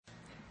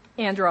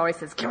Andrew always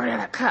says, get rid of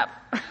that cup.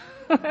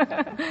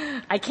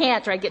 I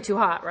can't, or I get too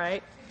hot,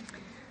 right?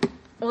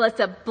 Well, it's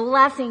a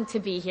blessing to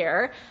be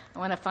here. I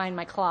want to find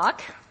my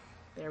clock.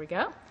 There we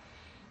go.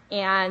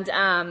 And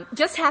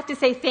just have to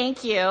say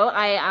thank you.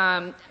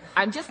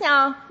 I'm just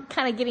now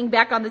kind of getting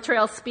back on the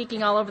trail,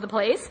 speaking all over the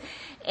place.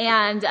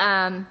 And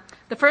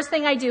the first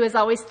thing I do is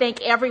always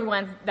thank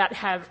everyone that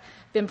have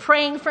been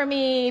praying for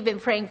me, been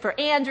praying for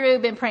Andrew,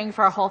 been praying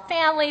for our whole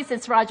family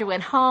since Roger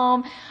went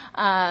home.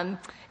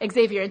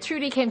 Xavier and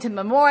Trudy came to the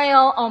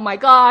memorial. Oh my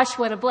gosh,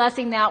 what a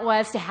blessing that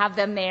was to have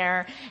them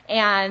there.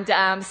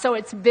 And so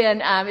it's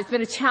been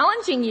a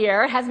challenging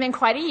year. It has been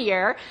quite a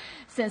year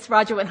since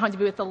Roger went home to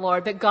be with the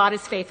Lord, but God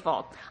is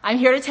faithful. I'm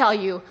here to tell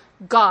you,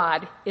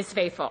 God is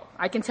faithful.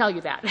 I can tell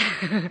you that.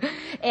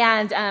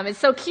 And it's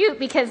so cute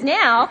because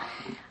now,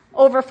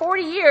 over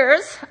 40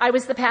 years, I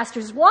was the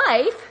pastor's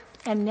wife,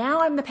 and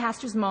now I'm the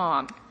pastor's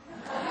mom.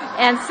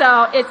 And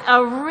so it's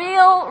a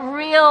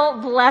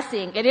real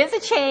blessing. It is a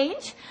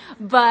change,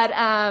 but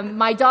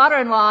my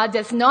daughter-in-law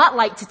does not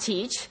like to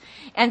teach,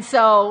 and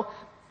so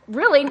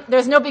really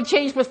there's no big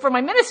change for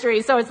my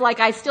ministry. So it's like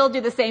I still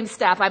do the same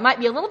stuff. I might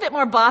be a little bit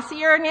more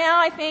bossier now,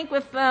 I think,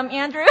 with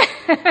Andrew,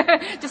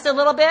 just a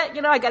little bit.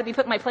 You know, I got to be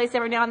put in my place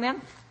every now and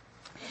then.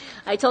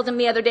 I told him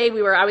the other day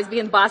I was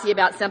being bossy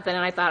about something,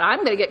 and I thought, I'm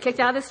going to get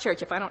kicked out of this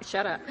church if I don't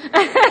shut up.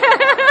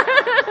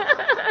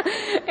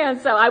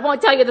 And so I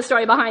won't tell you the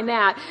story behind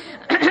that.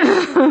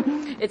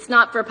 It's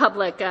not for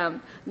public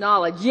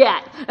knowledge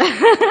yet.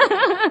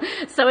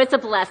 So it's a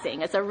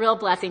blessing. It's a real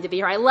blessing to be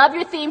here. I love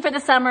your theme for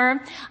the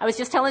summer. I was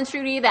just telling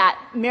Trudy that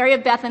Mary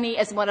of Bethany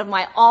is one of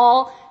my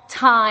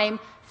all-time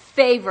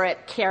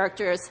favorite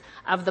characters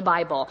of the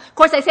Bible. Of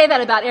course, I say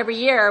that about every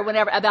year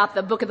about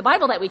the book of the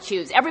Bible that we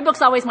choose. Every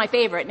book's always my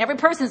favorite, and every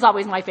person's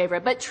always my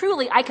favorite. But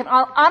truly, I can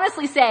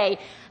honestly say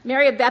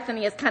Mary of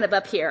Bethany is kind of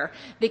up here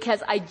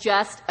because I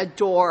just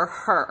adore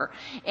her.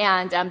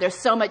 And there's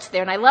so much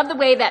there. And I love the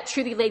way that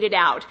Trudy laid it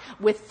out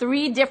with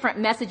 3 different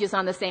messages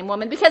on the same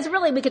woman, because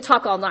really we could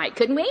talk all night,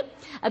 couldn't we?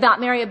 About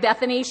Mary of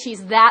Bethany.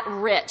 She's that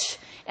rich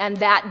and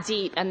that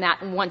deep and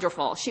that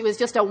wonderful. She was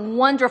just a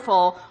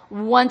wonderful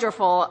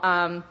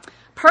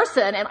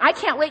person, and I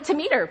can't wait to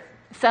meet her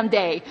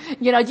someday.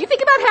 You know, do you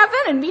think about heaven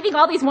and meeting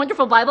all these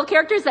wonderful Bible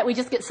characters that we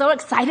just get so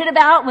excited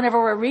about whenever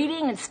we're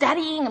reading and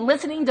studying and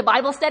listening to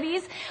Bible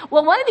studies?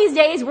 Well, one of these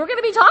days we're going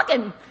to be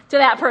talking to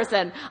that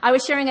person. I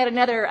was sharing at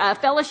another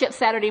fellowship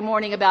Saturday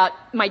morning about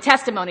my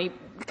testimony,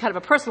 kind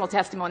of a personal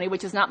testimony,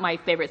 which is not my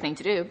favorite thing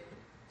to do.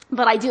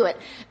 But I do it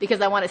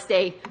because I want to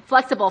stay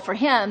flexible for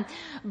him.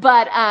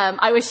 But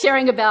I was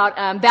sharing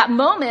about that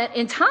moment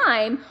in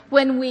time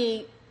when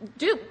we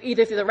do,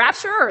 either through the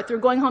rapture or through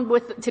going home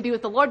to be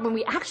with the Lord, when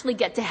we actually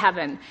get to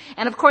heaven.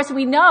 And of course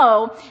we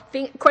know,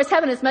 of course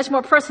heaven is much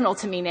more personal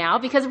to me now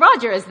because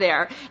Roger is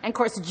there. And of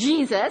course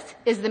Jesus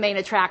is the main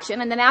attraction.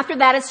 And then after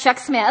that is Chuck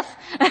Smith.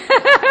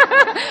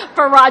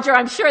 For Roger,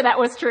 I'm sure that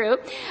was true.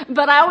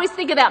 But I always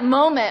think of that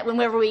moment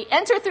whenever we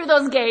enter through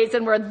those gates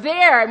and we're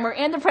there and we're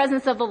in the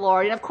presence of the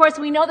Lord. And of course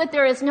we know that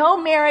there is no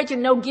marriage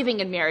and no giving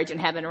in marriage in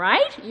heaven,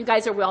 right? You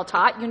guys are well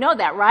taught. You know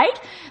that,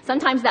 right?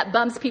 Sometimes that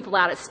bums people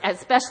out,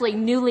 especially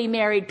newly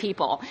married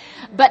people,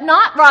 but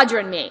not Roger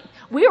and me.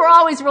 We were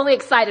always really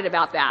excited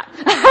about that.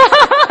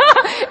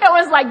 It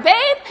was like,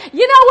 babe,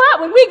 you know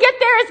what? When we get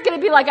there, it's going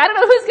to be like, I don't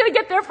know who's going to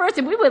get there first.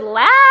 And we would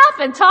laugh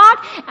and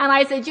talk. And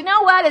I said, you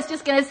know what? It's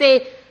just going to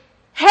say,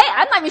 hey,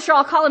 I'm not even sure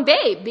I'll call him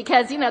babe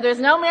because, you know, there's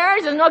no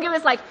marriage. There's no giving.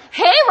 It's like,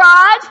 hey,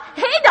 Raj.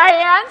 Hey,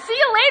 Diane. See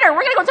you later.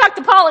 We're going to go talk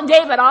to Paul and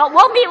David.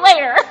 We'll meet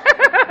later.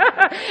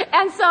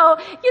 And so,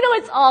 you know,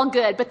 it's all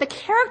good. But the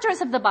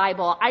characters of the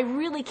Bible, I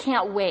really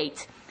can't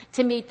wait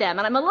to meet them.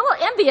 And I'm a little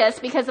envious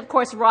because, of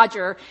course,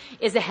 Roger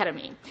is ahead of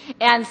me.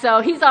 And so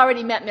he's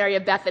already met Mary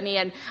of Bethany,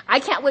 and I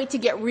can't wait to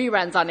get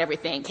reruns on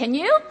everything. Can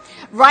you?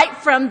 Right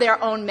from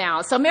their own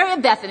mouths. So Mary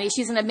of Bethany,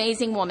 she's an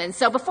amazing woman.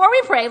 So before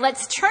we pray,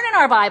 let's turn in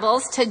our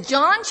Bibles to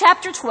John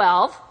chapter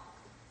 12,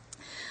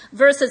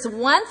 verses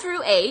 1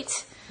 through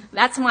 8.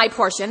 That's my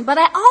portion. But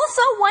I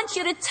also want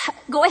you to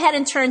go ahead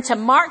and turn to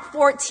Mark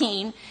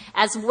 14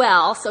 as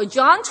well. So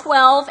John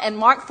 12 and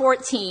Mark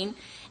 14.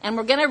 And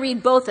we're going to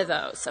read both of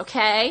those,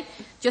 okay?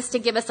 Just to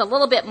give us a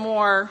little bit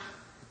more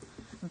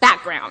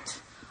background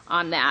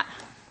on that.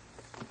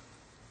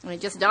 And it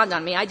just dawned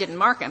on me, I didn't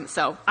mark them,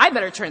 so I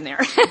better turn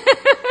there.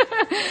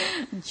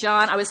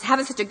 John, I was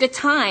having such a good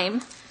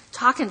time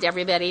talking to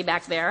everybody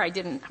back there, I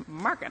didn't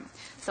mark them.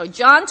 So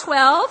John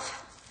 12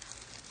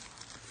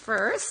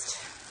 first.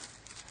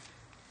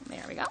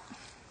 There we go.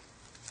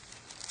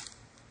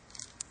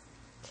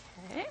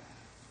 Okay.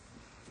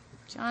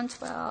 John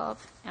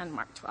 12 and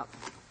Mark 12.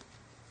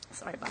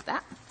 Sorry about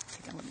that.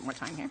 Take a little more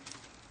time here.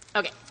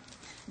 Okay.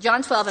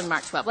 John 12 and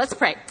Mark 12. Let's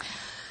pray.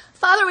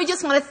 Father, we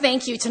just want to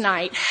thank you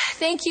tonight.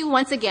 Thank you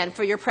once again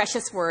for your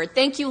precious word.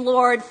 Thank you,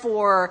 Lord,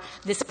 for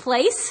this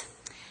place.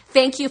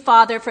 Thank you,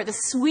 Father, for the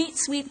sweet,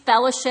 sweet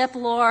fellowship,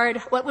 Lord.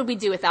 What would we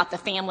do without the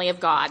family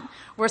of God?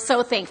 We're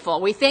so thankful.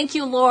 We thank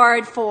you,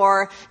 Lord,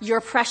 for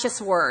your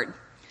precious word.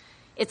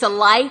 It's a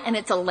light and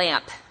it's a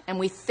lamp. And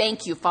we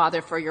thank you,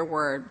 Father, for your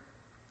word.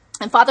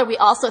 And Father, we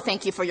also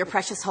thank you for your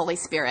precious Holy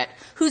Spirit,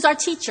 who's our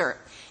teacher.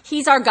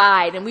 He's our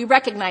guide, and we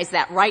recognize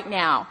that right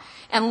now.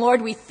 And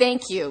Lord, we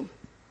thank you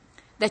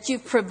that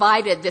you've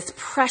provided this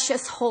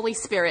precious Holy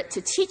Spirit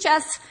to teach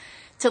us,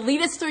 to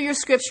lead us through your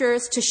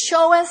scriptures, to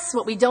show us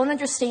what we don't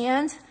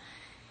understand,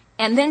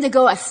 and then to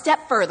go a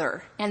step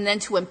further, and then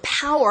to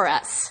empower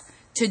us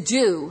to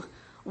do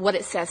what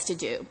it says to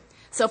do.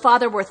 So,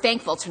 Father, we're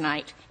thankful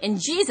tonight. In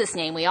Jesus'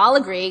 name, we all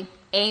agree,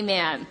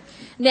 amen.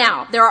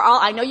 Now,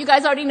 I know you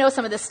guys already know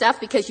some of this stuff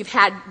because you've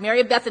had Mary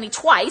of Bethany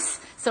twice,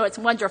 so it's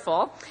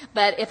wonderful.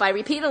 But if I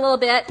repeat a little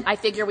bit, I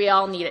figure we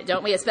all need it,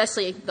 don't we?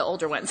 Especially the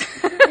older ones.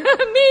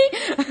 Me,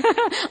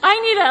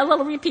 I need a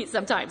little repeat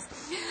sometimes.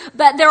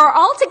 But there are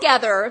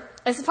altogether,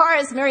 as far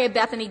as Mary of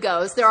Bethany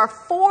goes, there are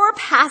 4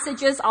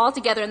 passages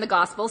altogether in the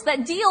Gospels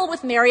that deal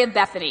with Mary of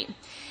Bethany.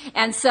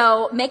 And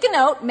so make a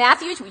note,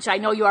 Matthew, which I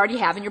know you already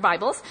have in your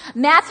Bibles,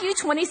 Matthew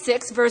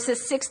 26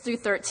 verses 6 through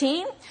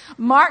 13,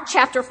 Mark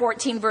chapter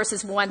 14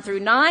 verses 1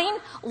 through 9,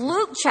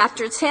 Luke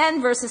chapter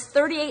 10 verses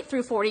 38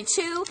 through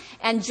 42,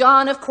 and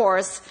John, of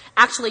course,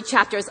 actually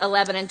chapters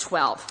 11 and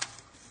 12.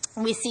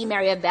 We see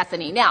Mary of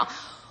Bethany. Now,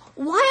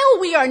 while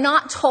we are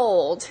not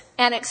told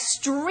an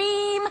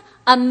extreme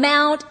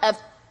amount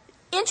of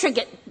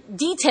intricate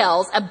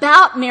details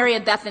about Mary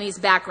of Bethany's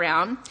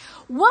background,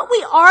 what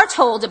we are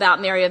told about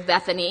Mary of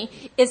Bethany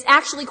is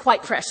actually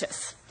quite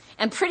precious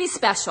and pretty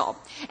special.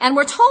 And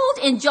we're told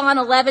in John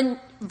 11,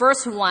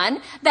 verse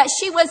 1, that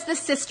she was the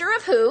sister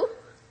of who?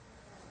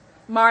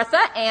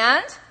 Martha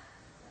and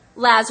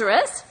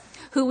Lazarus,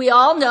 who we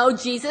all know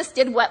Jesus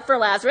did what for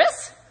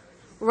Lazarus?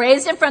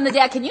 Raised him from the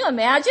dead. Can you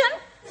imagine?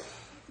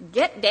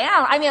 Get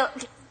down. I mean,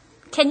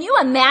 can you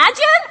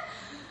imagine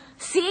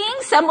seeing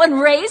someone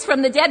raised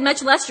from the dead,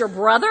 much less your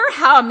brother?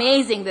 How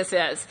amazing this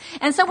is.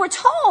 And so we're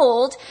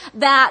told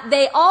that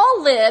they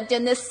all lived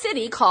in this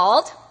city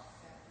called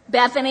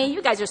Bethany.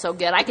 You guys are so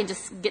good. I can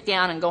just get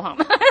down and go home.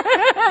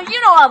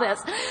 You know all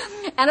this.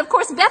 And of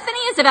course, Bethany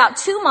is about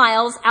 2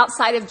 miles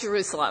outside of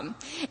Jerusalem.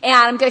 And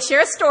I'm going to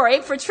share a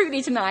story for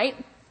Trudy tonight.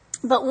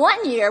 But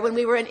one year when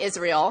we were in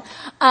Israel,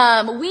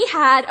 we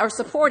had or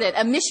supported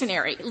a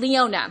missionary,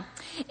 Leona.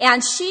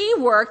 And she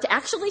worked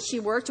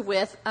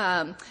with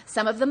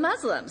some of the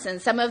Muslims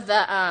and some of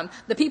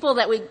the people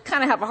that we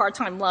kind of have a hard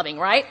time loving,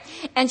 right?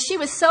 And she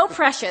was so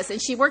precious, and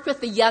she worked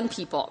with the young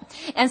people.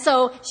 And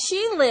so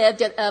she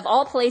lived, of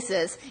all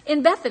places,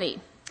 in Bethany.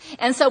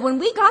 And so when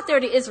we got there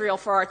to Israel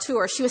for our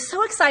tour, she was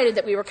so excited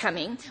that we were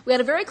coming. We had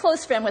a very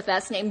close friend with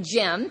us named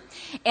Jim,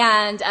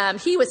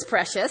 and he was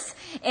precious.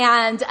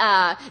 And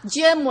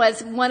Jim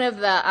was one of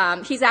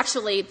the he's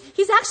actually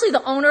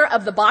the owner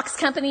of the box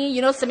company,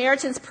 you know,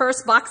 Samaritan's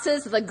Purse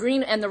boxes, the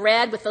green and the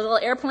red with the little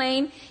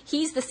airplane.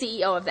 He's the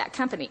CEO of that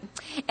company.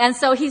 And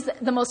so he's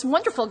the most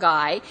wonderful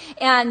guy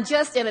and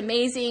just an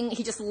amazing,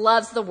 he just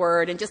loves the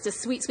word and just a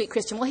sweet, sweet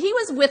Christian. Well, he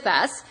was with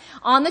us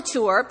on the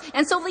tour.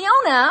 And so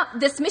Leona,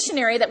 this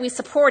missionary that we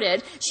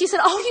supported, she said,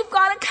 "Oh, you've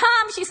got to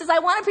come." She says, "I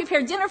want to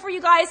prepare dinner for you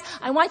guys.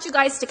 I want you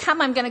guys to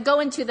come. I'm going to go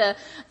into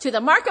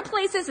the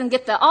marketplaces and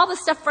get all the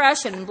stuff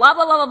fresh and blah,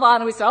 blah, blah, blah, blah."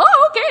 And we said,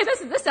 "Oh,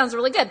 okay, this sounds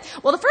really good."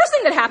 Well, the first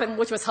thing that happened,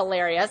 which was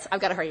hilarious, I've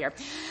got to hurry here.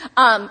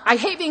 I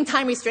hate being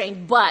time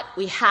restrained, but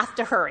we have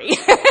to hurry.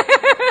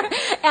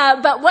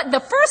 But what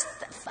the first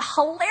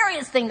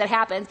hilarious thing that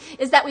happened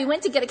is that we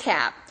went to get a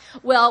cab.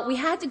 Well, we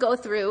had to go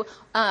through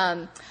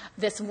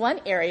this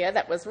one area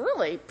that was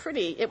really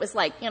pretty. It was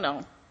like,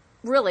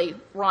 really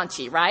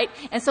raunchy, right?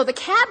 And so the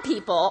cab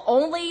people,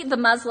 only the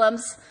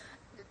Muslims,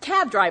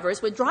 cab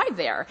drivers would drive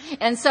there.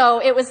 And so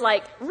it was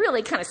like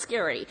really kind of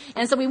scary.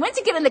 And so we went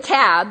to get in the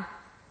cab,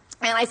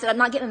 and I said, "I'm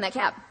not getting in that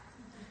cab."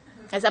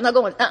 I said, "I'm not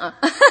going,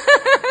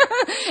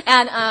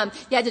 And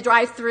you had to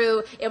drive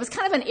through. It was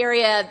kind of an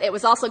area. It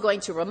was also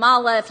going to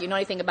Ramallah, if you know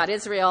anything about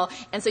Israel.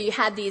 And so you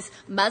had these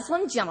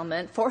Muslim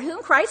gentlemen for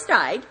whom Christ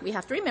died. We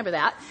have to remember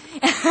that.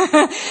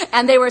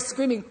 And they were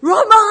screaming,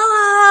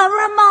 "Ramallah,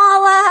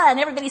 Ramallah!" And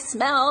everybody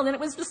smelled, and it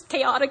was just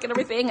chaotic and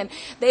everything. And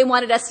they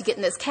wanted us to get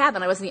in this cab,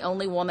 and I was the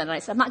only woman. And I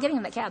said, "I'm not getting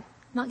in that cab.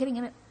 I'm not getting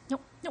in it.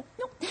 Nope.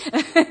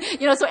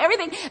 So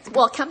everything,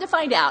 well, come to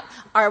find out,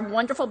 our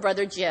wonderful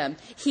brother Jim,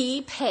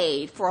 he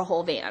paid for a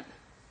whole van.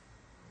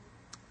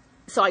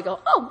 So I go,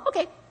 "Oh,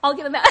 okay, I'll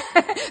get in that."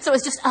 So it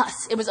was just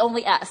us. It was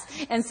only us.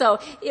 And so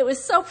it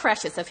was so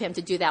precious of him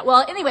to do that.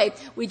 Well, anyway,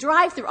 we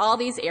drive through all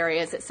these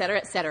areas, et cetera,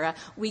 et cetera.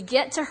 We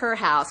get to her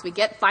house. We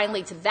get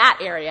finally to that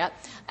area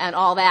and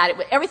all that.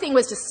 Everything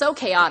was just so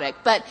chaotic.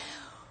 But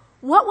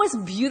what was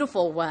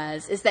beautiful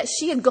is that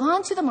she had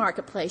gone to the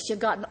marketplace. She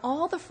had gotten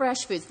all the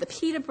fresh foods, the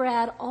pita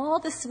bread, all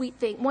the sweet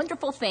things,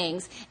 wonderful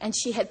things, and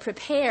she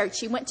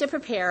went to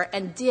prepare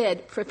and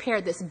did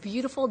prepare this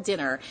beautiful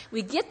dinner.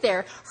 We get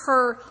there,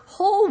 her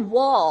whole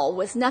wall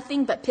was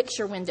nothing but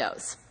picture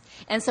windows.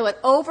 And so it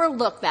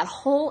overlooked that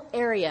whole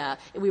area.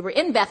 We were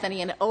in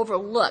Bethany, and it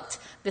overlooked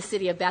the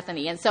city of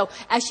Bethany. And so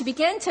as she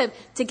began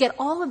to get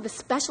all of the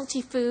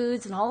specialty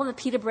foods and all of the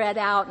pita bread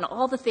out and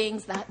all the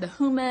things, the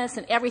hummus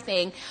and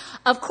everything,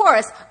 of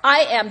course,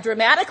 I am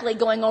dramatically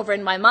going over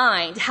in my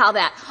mind how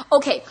that,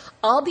 okay,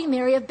 I'll be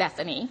Mary of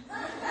Bethany.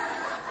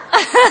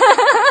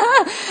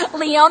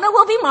 Leona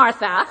will be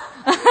Martha.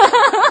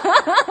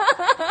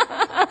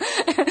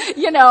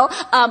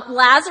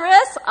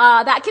 Lazarus,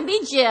 that can be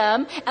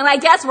Jim, and I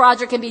guess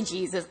Roger can be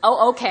Jesus.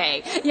 Oh,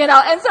 okay.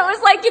 And so it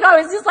was like, it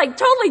was just like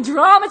totally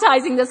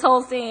dramatizing this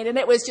whole scene, and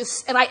it was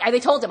just, and they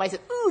told him, I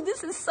said, ooh,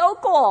 this is so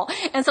cool.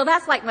 And so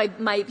that's like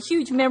my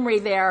huge memory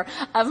there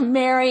of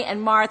Mary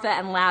and Martha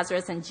and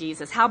Lazarus and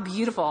Jesus. How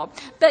beautiful.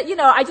 But,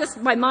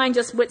 my mind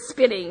just went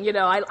spinning,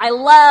 I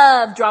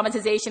love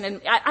dramatization,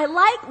 and I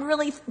like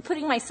really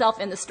putting myself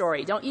in the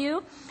story, don't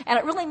you? And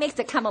it really makes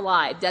it come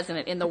alive, doesn't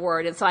it, in the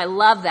Word? And so I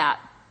love that.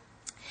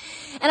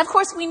 And of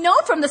course, we know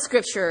from the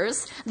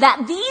scriptures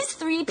that these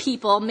three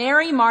people,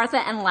 Mary, Martha,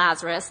 and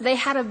Lazarus, they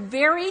had a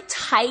very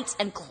tight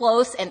and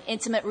close and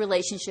intimate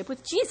relationship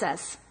with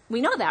Jesus.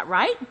 We know that,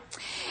 right?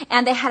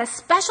 And they had a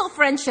special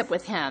friendship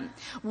with him,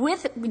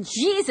 with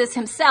Jesus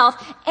himself.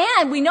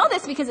 And we know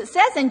this because it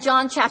says in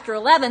John chapter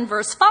 11,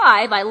 verse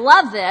 5, I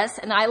love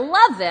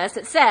this.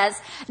 It says,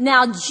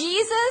 now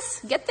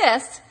Jesus, get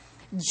this,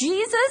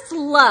 Jesus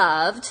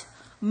loved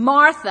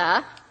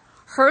Martha,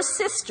 her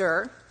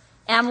sister,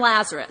 and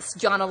Lazarus,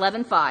 John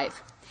 11:5.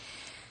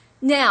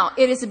 Now,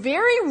 it is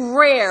very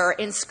rare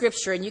in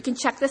Scripture, and you can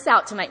check this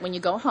out tonight when you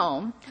go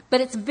home,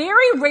 but it's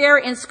very rare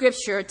in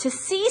Scripture to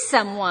see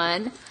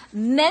someone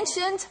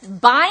mentioned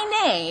by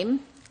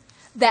name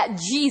that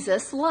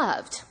Jesus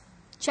loved.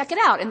 Check it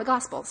out in the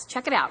Gospels.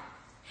 Check it out.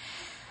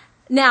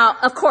 Now,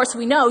 of course,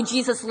 we know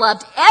Jesus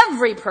loved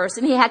every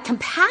person. He had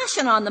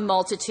compassion on the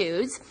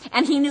multitudes,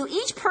 and he knew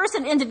each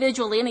person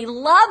individually, and he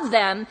loved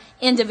them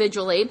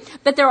individually.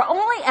 But there are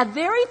only a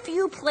very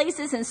few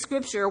places in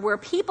Scripture where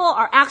people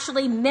are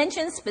actually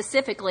mentioned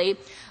specifically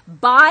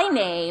by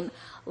name,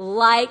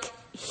 like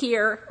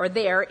here or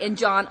there in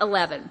John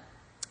 11.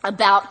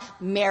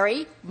 About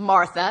Mary,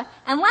 Martha,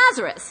 and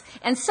Lazarus.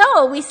 And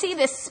so we see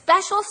this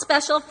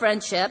special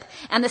friendship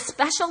and the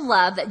special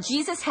love that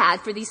Jesus had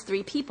for these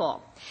three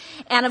people.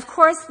 And of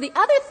course, the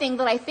other thing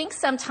that I think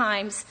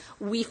sometimes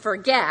we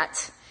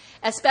forget,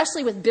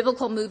 especially with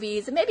biblical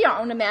movies and maybe our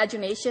own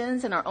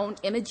imaginations and our own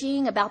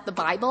imaging about the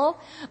Bible,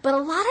 but a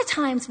lot of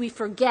times we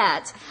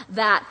forget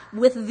that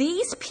with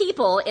these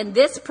people in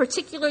this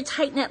particular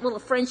tight-knit little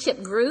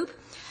friendship group,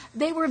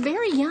 they were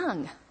very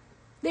young.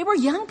 They were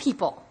young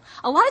people.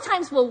 A lot of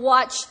times we'll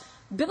watch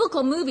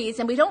biblical movies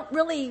and we don't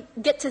really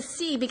get to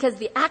see, because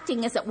the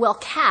acting isn't well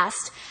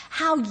cast,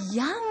 how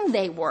young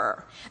they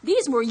were.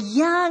 These were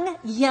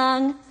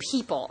young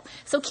people.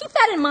 So keep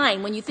that in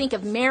mind when you think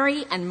of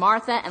Mary and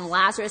Martha and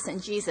Lazarus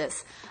and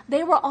Jesus.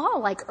 They were all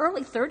like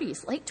early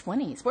 30s, late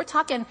 20s. We're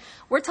talking,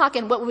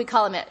 what would we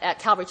call them at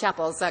Calvary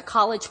Chapels?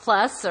 College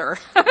plus, or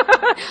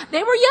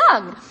they were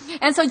young.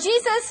 And so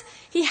Jesus,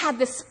 he had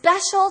this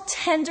special,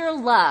 tender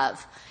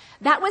love.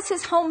 That was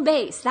his home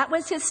base. That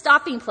was his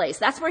stopping place.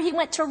 That's where he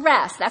went to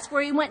rest. That's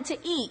where he went to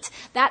eat.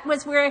 That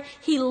was where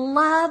he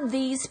loved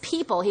these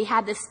people. He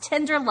had this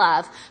tender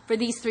love for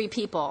these three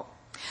people.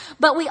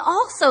 But we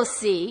also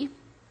see,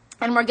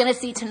 and we're going to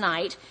see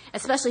tonight,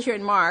 especially here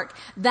in Mark,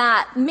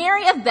 that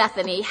Mary of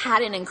Bethany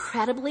had an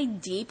incredibly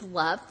deep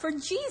love for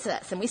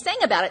Jesus. And we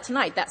sang about it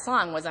tonight. That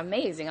song was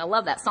amazing. I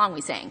love that song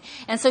we sang.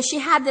 And so she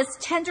had this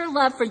tender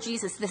love for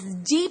Jesus, this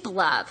deep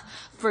love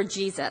for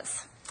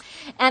Jesus.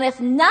 And if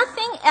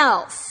nothing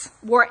else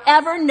were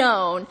ever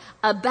known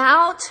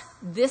about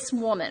this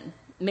woman,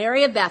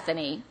 Mary of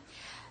Bethany,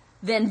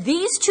 then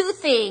these two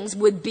things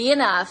would be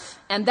enough,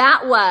 and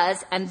that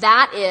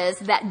is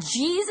that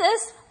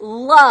Jesus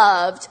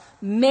loved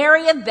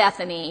Mary of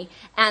Bethany,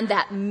 and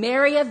that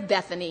Mary of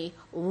Bethany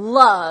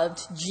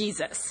loved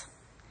Jesus.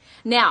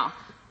 Now,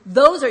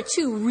 those are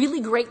two really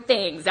great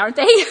things, aren't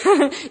they?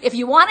 If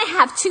you want to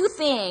have two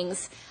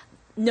things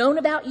known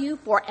about you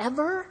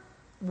forever,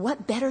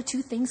 what better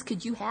two things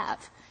could you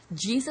have?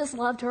 Jesus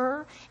loved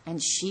her, and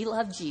she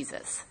loved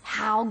Jesus.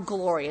 How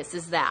glorious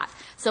is that?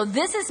 So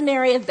this is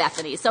Mary of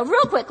Bethany. So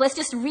real quick, let's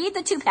just read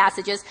the two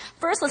passages.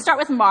 First, let's start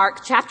with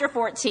Mark chapter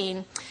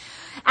 14.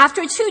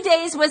 After 2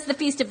 days was the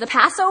feast of the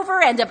Passover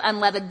and of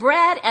unleavened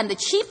bread, and the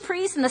chief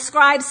priests and the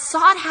scribes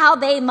sought how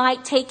they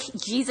might take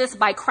Jesus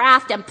by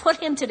craft and put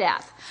him to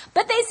death.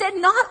 But they said,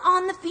 not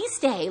on the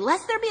feast day,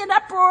 lest there be an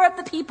uproar of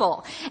the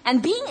people.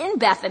 And being in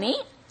Bethany,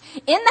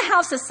 in the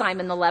house of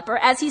Simon the leper,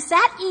 as he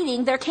sat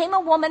eating, there came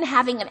a woman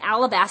having an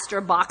alabaster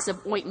box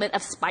of ointment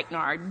of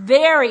spikenard,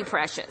 very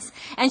precious.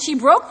 And she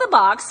broke the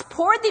box,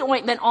 poured the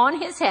ointment on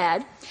his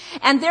head,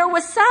 and there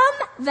was some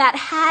that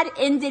had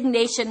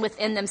indignation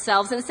within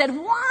themselves and said,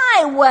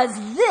 why was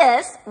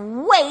this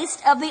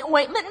waste of the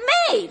ointment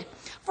made?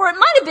 For it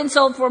might have been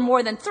sold for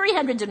more than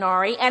 300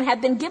 denarii and had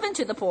been given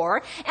to the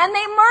poor. And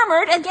they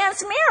murmured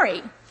against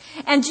Mary.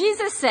 And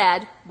Jesus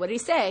said, what did he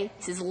say?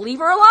 He says, leave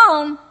her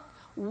alone.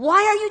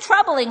 Why are you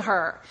troubling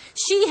her?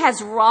 She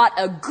has wrought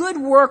a good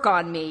work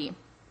on me.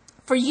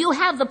 For you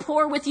have the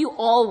poor with you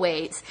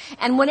always,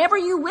 and whenever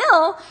you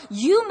will,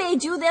 you may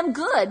do them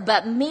good,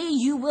 but me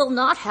you will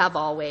not have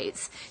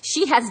always.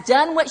 She has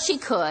done what she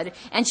could,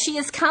 and she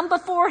has come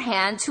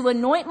beforehand to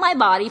anoint my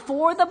body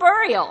for the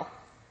burial.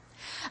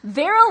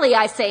 Verily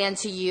I say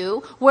unto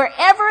you,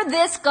 wherever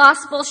this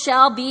gospel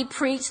shall be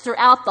preached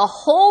throughout the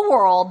whole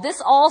world,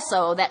 this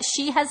also that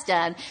she has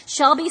done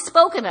shall be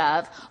spoken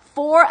of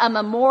for a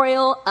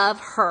memorial of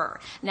her.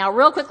 Now,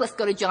 real quick, let's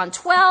go to John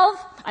 12.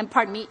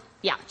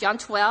 John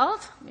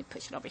 12. Let me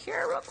push it over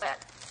here real quick.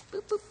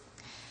 Boop, boop.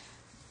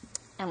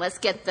 And let's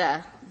get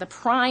the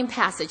prime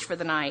passage for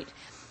the night.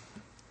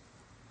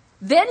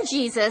 Then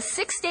Jesus,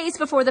 6 days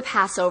before the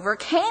Passover,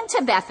 came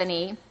to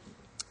Bethany,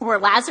 where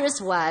Lazarus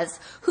was,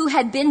 who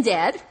had been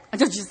dead.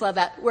 Don't you just love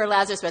that? Where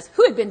Lazarus was,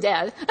 who had been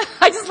dead.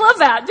 I just love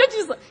that.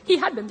 He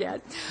had been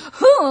dead.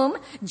 Whom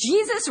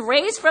Jesus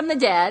raised from the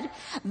dead.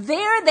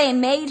 There they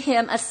made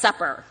him a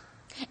supper.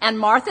 And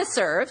Martha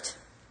served.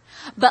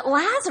 But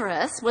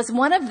Lazarus was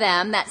one of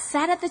them that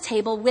sat at the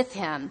table with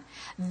him.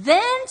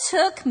 Then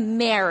took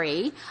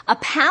Mary a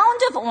pound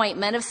of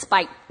ointment of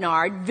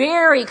spikenard,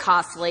 very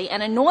costly,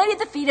 and anointed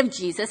the feet of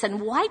Jesus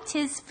and wiped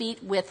his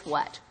feet with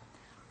what?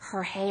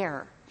 Her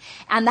hair.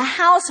 And the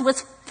house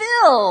was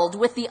filled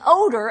with the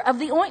odor of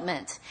the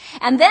ointment.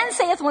 And then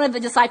saith one of the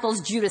disciples,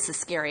 Judas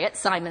Iscariot,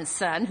 Simon's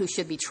son, who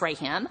should betray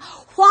him,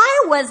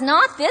 why was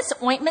not this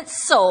ointment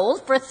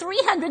sold for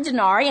 300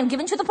 denarii and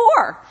given to the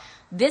poor?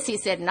 This he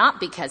said not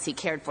because he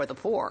cared for the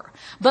poor,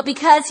 but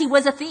because he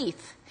was a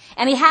thief.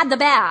 And he had the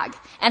bag,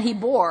 and he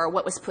bore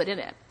what was put in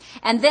it.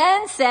 And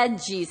then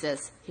said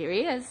Jesus, here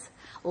he is,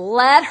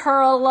 let her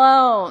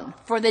alone,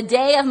 for the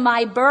day of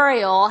my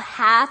burial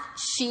hath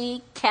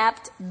she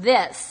kept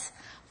this.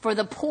 For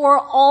the poor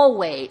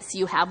always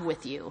you have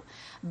with you,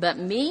 but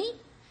me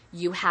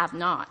you have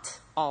not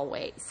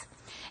always.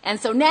 And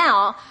so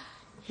now,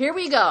 here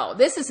we go.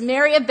 This is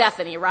Mary of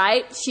Bethany,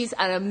 right? She's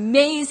an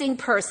amazing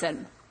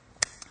person.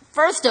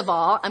 First of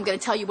all, I'm going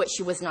to tell you what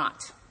she was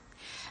not.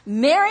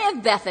 Mary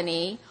of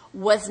Bethany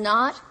was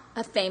not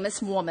a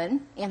famous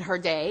woman in her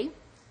day.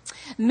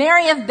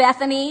 Mary of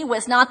Bethany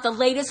was not the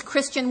latest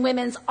Christian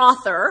women's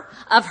author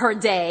of her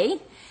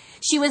day.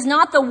 She was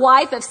not the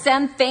wife of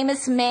some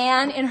famous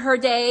man in her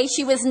day.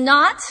 She was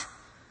not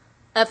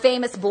a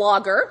famous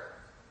blogger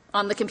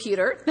on the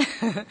computer.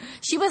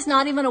 She was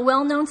not even a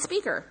well-known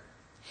speaker.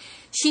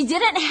 She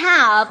didn't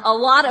have a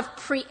lot of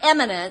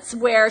preeminence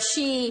where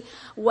she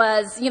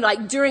was,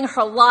 like during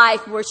her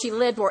life where she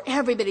lived where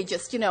everybody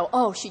just,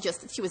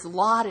 she was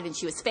lauded and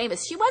she was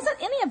famous. She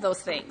wasn't any of those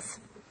things.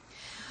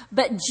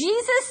 But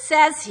Jesus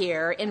says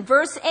here in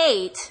verse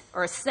 8,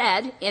 or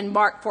said in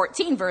Mark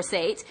 14, verse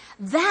 8,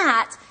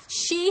 that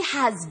she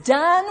has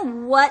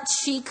done what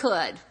she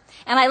could.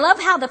 And I love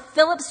how the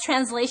Phillips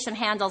translation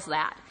handles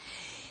that.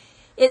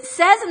 It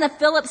says in the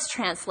Phillips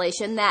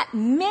translation that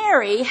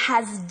Mary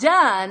has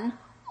done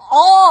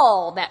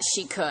all that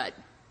she could.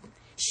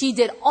 She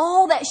did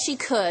all that she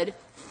could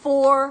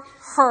for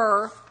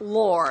her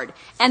Lord.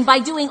 And by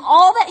doing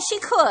all that she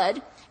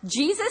could,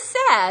 Jesus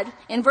said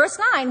in verse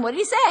 9, what did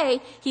he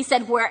say? He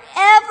said,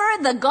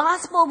 wherever the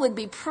gospel would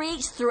be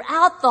preached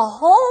throughout the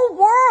whole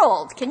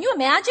world. Can you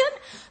imagine?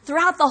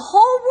 Throughout the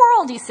whole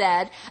world, he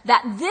said,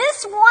 that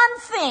this one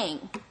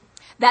thing,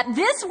 that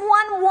this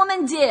one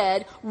woman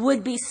did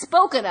would be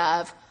spoken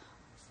of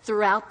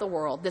throughout the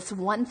world. This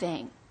one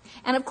thing.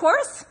 And of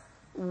course,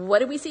 what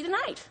do we see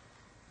tonight?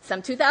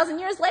 Some 2,000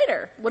 years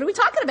later. What are we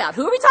talking about?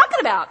 Who are we talking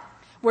about?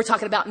 We're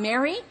talking about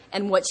Mary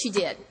and what she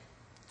did.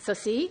 So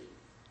see,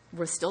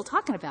 we're still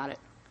talking about it.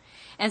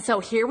 And so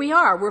here we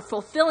are. We're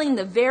fulfilling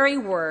the very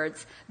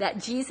words that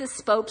Jesus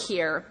spoke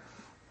here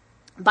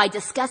by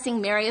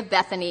discussing Mary of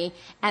Bethany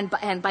and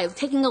by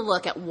taking a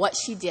look at what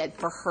she did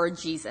for her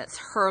Jesus,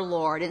 her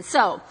Lord. And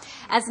so,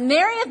 as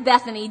Mary of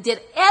Bethany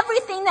did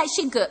everything that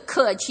she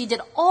could, she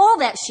did all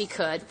that she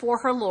could for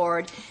her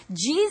Lord,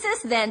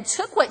 Jesus then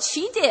took what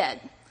she did,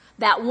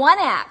 that one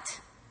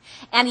act,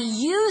 and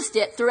he used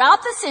it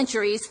throughout the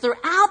centuries,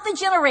 throughout the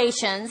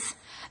generations,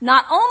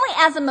 not only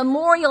as a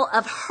memorial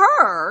of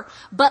her,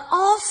 but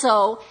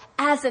also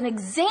as an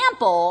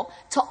example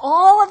to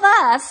all of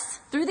us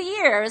through the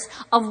years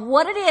of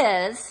what it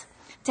is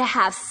to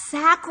have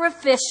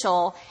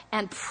sacrificial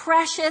and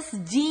precious,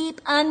 deep,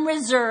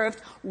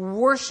 unreserved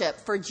worship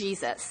for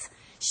Jesus.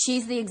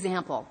 She's the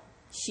example.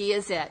 She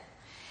is it.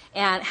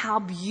 And how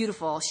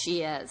beautiful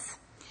she is.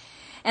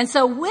 And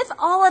so with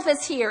all of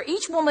us here,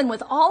 each woman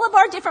with all of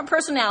our different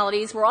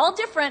personalities, we're all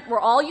different, we're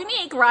all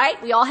unique, right?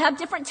 We all have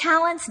different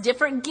talents,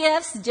 different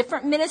gifts,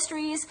 different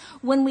ministries.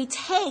 When we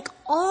take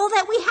all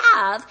that we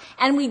have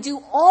and we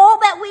do all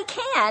that we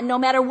can, no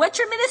matter what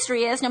your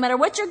ministry is, no matter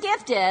what your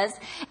gift is,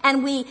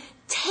 and we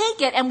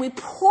take it and we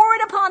pour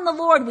it upon the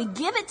Lord, we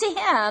give it to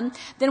him,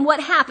 then what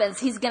happens?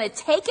 He's going to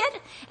take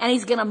it and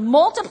he's going to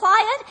multiply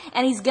it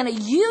and he's going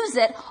to use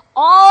it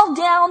all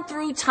down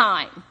through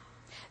time.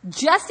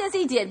 Just as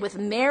he did with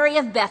Mary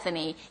of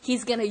Bethany,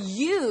 he's going to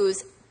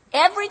use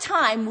every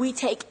time we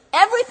take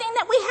everything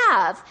that we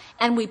have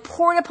and we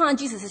pour it upon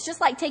Jesus. It's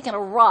just like taking a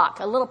rock,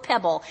 a little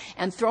pebble,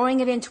 and throwing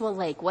it into a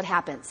lake. What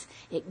happens?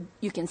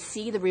 You can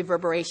see the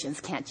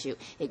reverberations, can't you?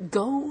 It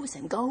goes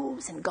and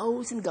goes and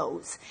goes and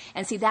goes.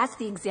 And see, that's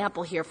the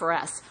example here for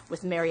us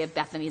with Mary of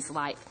Bethany's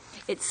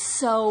life. It's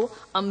so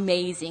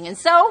amazing. And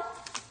so,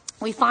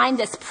 we find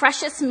this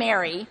precious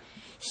Mary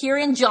here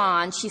in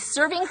John. She's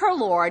serving her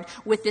Lord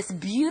with this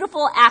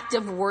beautiful act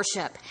of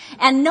worship.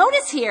 And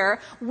notice here,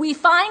 we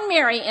find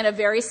Mary in a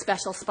very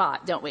special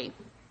spot, don't we?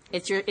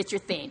 It's your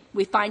theme.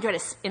 We find her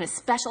in a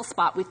special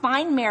spot. We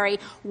find Mary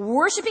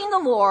worshiping the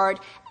Lord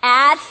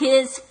at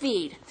his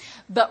feet.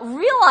 But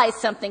realize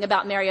something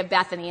about Mary of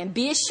Bethany, and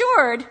be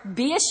assured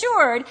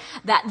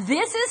that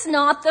this is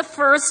not the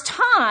first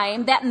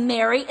time that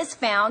Mary is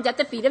found at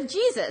the feet of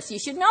Jesus. You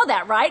should know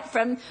that, right?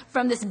 From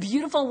this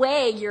beautiful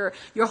way your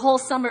whole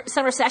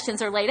summer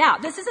sessions are laid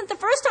out. This isn't the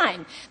first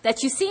time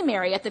that you see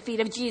Mary at the feet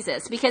of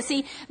Jesus, because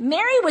see,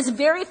 Mary was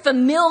very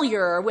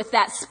familiar with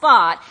that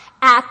spot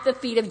at the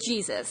feet of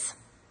Jesus.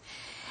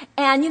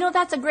 And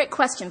that's a great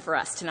question for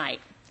us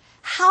tonight.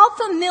 How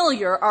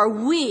familiar are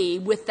we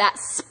with that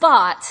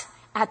spot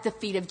at the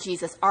feet of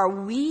Jesus? Are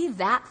we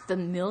that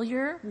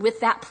familiar with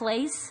that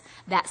place,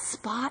 that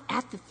spot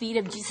at the feet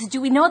of Jesus?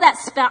 Do we know that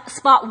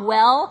spot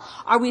well?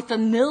 Are we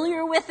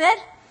familiar with it?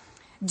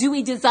 Do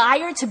we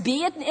desire to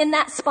be in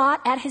that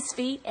spot at his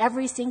feet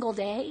every single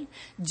day?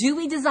 Do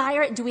we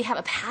desire it? Do we have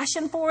a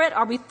passion for it?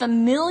 Are we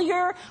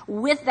familiar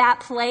with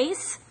that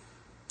place?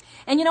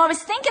 And I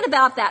was thinking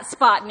about that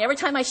spot, and every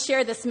time I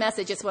share this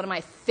message, it's one of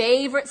my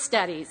favorite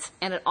studies,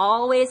 and it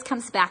always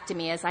comes back to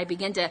me as I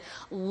begin to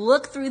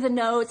look through the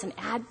notes and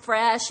add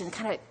fresh and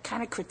kind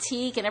of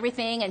critique and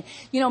everything. And,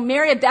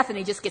 Mary of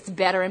Bethany just gets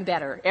better and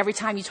better every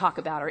time you talk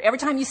about her, every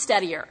time you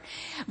study her.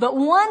 But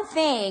one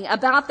thing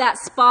about that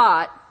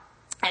spot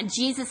at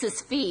Jesus'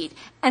 feet,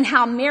 and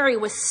how Mary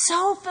was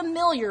so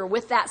familiar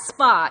with that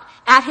spot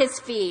at his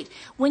feet,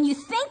 when you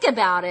think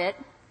about it,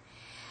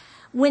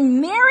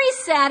 when Mary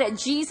sat at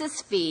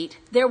Jesus' feet,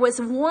 there was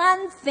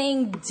one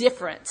thing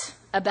different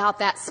about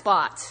that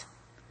spot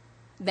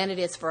than it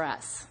is for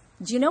us.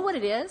 Do you know what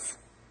it is?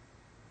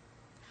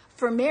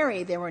 For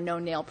Mary, there were no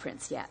nail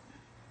prints yet.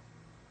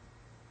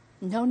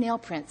 No nail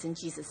prints in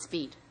Jesus'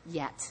 feet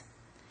yet.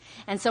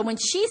 And so when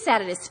she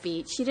sat at his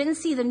feet, she didn't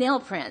see the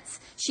nail prints.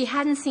 She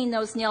hadn't seen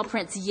those nail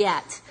prints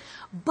yet.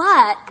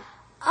 But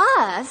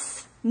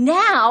us,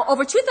 now,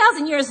 over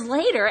 2,000 years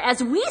later,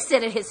 as we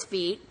sit at his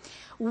feet,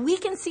 we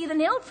can see the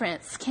nail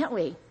prints, can't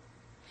we?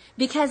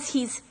 Because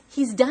he's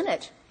done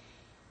it.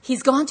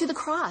 He's gone to the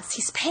cross.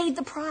 He's paid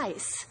the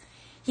price.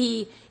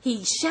 He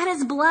shed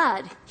his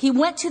blood. He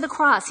went to the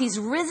cross. He's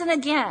risen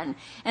again.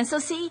 And so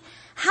see,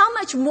 how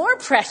much more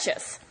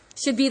precious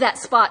should be that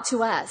spot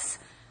to us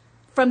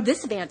from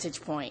this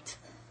vantage point?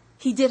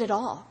 He did it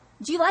all.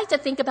 Do you like to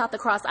think about the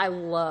cross? I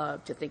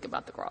love to think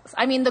about the cross.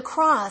 I mean, the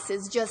cross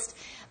is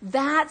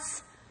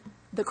that's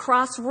the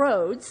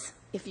crossroads,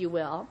 if you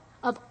will,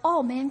 of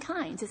all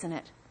mankind, isn't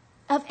it?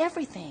 Of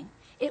everything.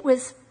 It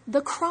was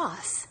the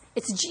cross.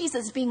 It's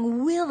Jesus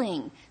being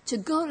willing to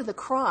go to the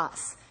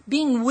cross,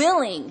 being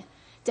willing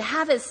to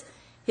have his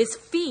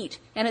feet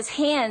and his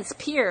hands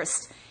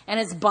pierced and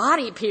his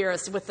body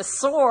pierced with the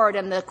sword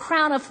and the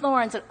crown of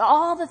thorns and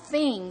all the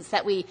things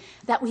that we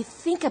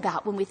think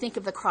about when we think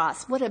of the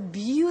cross. What a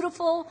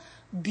beautiful,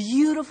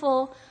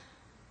 beautiful,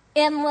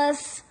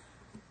 endless,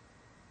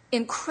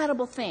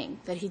 incredible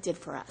thing that he did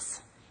for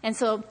us. And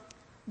so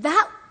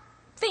that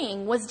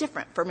thing was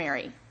different for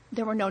Mary.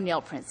 There were no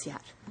nail prints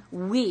yet.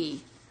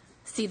 We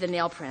see the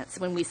nail prints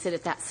when we sit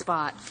at that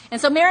spot.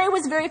 And so Mary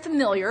was very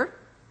familiar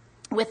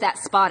with that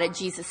spot at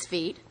Jesus'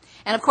 feet.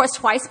 And of course,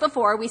 twice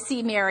before, we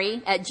see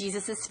Mary at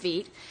Jesus'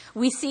 feet.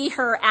 We see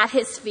her at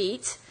his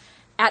feet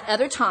at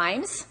other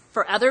times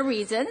for other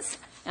reasons.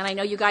 And I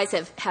know you guys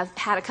have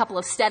had a couple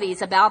of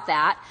studies about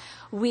that.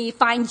 We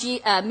find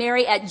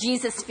Mary at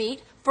Jesus'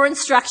 feet for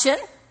instruction.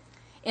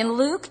 In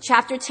Luke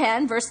chapter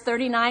 10, verse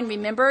 39,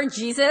 remember,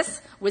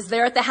 Jesus was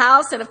there at the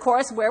house, and of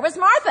course, where was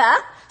Martha?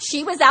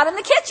 She was out in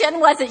the kitchen,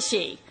 wasn't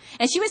she?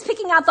 And she was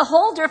picking out the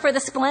holder for the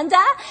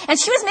Splenda, and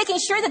she was making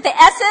sure that the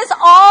S's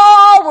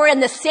all were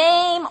in the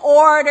same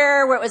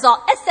order, where it was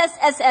all S,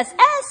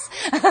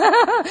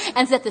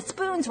 and that the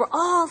spoons were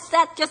all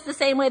set just the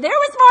same way. There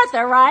was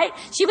Martha, right?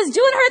 She was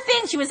doing her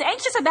thing. She was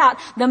anxious about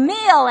the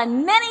meal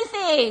and many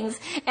things,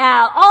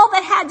 all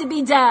that had to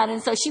be done.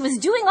 And so she was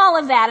doing all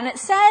of that, and it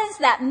says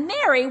that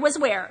Mary was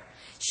where?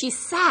 She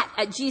sat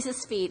at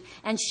Jesus' feet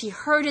and she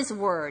heard his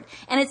word.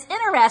 And it's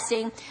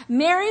interesting,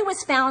 Mary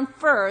was found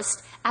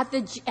first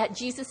at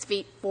Jesus'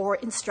 feet for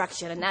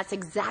instruction. And that's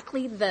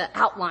exactly the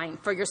outline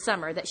for your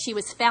summer, that she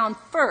was found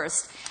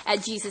first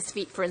at Jesus'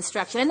 feet for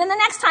instruction. And then the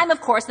next time, of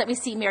course, that we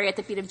see Mary at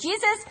the feet of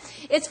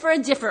Jesus, it's for a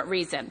different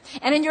reason.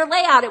 And in your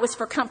layout, it was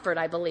for comfort,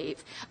 I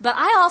believe. But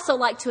I also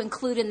like to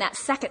include in that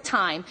second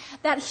time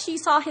that she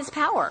saw his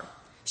power.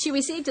 She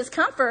received his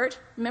comfort.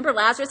 Remember,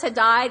 Lazarus had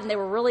died, and they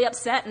were really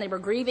upset, and they were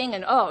grieving,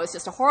 and it was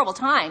just a horrible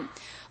time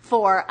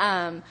for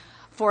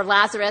for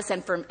Lazarus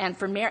and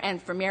for Mary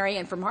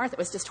and for Martha. It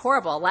was just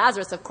horrible.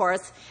 Lazarus, of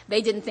course,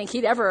 they didn't think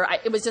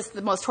it was just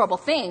the most horrible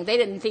thing. They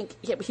didn't think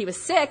he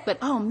was sick, but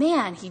oh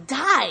man, he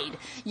died,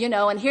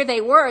 and here they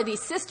were,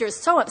 these sisters,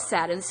 so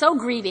upset and so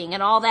grieving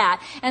and all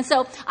that. And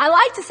so I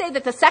like to say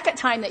that the second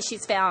time that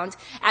she's found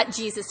at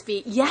Jesus'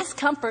 feet, yes,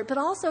 comfort, but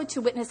also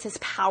to witness his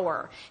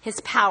power.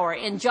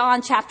 In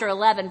John chapter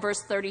 11,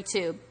 verse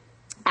 32.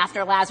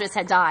 After Lazarus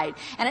had died.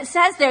 And it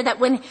says there that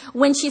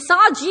when she saw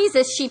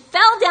Jesus, she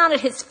fell down at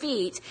his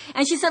feet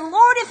and she said,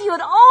 Lord, if you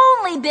had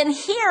only been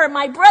here,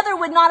 my brother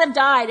would not have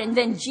died. And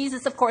then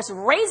Jesus, of course,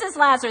 raises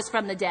Lazarus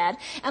from the dead.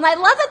 And I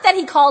love it that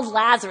he called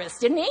Lazarus,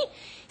 didn't he? He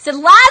said,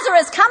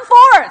 Lazarus, come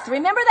forth.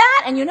 Remember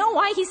that? And you know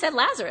why he said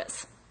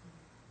Lazarus?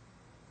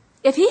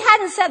 If he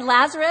hadn't said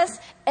Lazarus,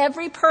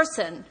 every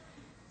person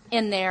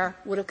in there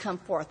would have come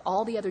forth.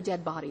 All the other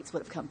dead bodies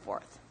would have come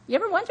forth. You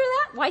ever wonder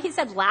that? Why he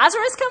said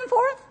Lazarus come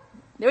forth?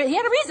 He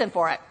had a reason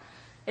for it.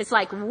 It's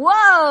like,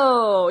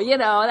 whoa,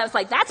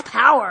 that's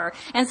power.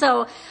 And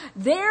so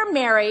there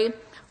Mary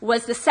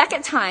was the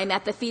second time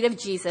at the feet of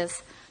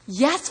Jesus,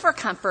 yes, for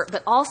comfort,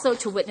 but also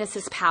to witness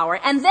his power.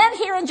 And then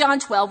here in John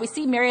 12, we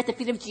see Mary at the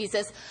feet of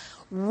Jesus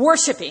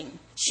worshiping.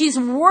 She's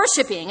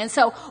worshiping. And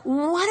so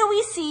what do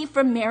we see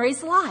from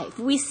Mary's life?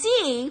 We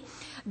see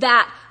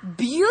that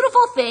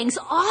beautiful things,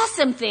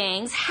 awesome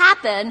things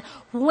happen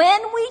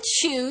when we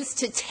choose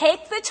to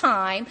take the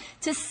time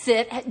to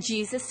sit at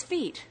Jesus'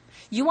 feet.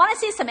 You want to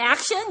see some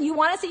action? You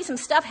want to see some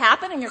stuff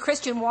happen in your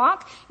Christian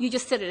walk? You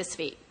just sit at his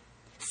feet.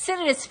 Sit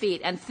at his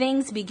feet and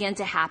things begin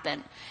to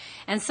happen.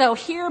 And so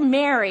here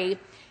Mary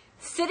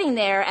sitting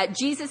there at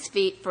Jesus'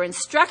 feet for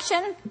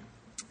instruction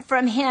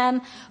from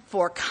him,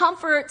 for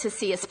comfort, to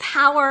see his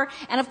power.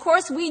 And of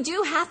course, we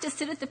do have to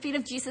sit at the feet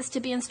of Jesus to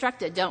be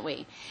instructed, don't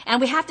we?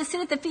 And we have to sit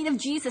at the feet of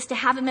Jesus to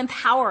have him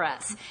empower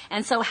us.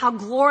 And so how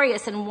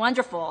glorious and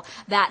wonderful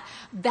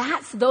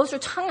those are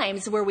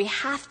times where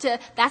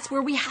that's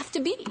where we have to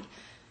be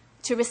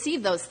to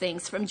receive those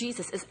things from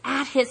Jesus, is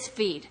at his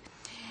feet.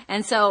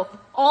 And so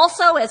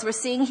also, as we're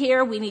seeing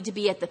here, we need to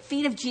be at the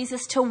feet of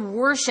Jesus to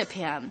worship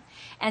him.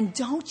 And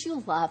don't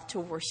you love to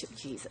worship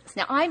Jesus?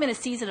 Now, I'm in a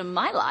season of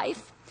my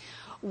life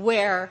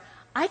where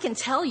I can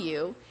tell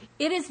you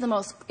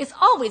it's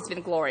always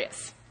been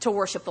glorious to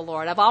worship the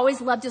Lord. I've always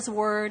loved his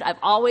word. I've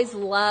always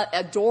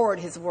adored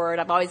his word.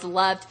 I've always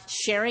loved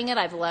sharing it.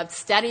 I've loved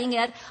studying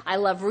it. I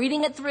love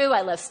reading it through.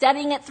 I love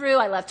studying it through.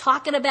 I love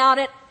talking about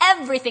it.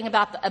 Everything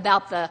about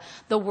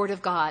the word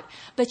of God.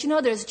 But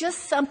there's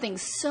just something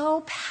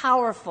so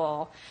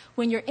powerful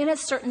when you're in a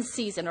certain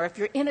season, or if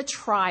you're in a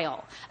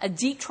trial, a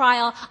deep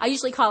trial. I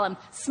usually call them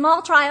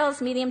small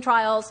trials, medium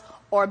trials,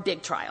 or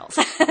big trials.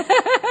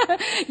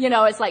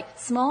 It's like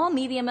small,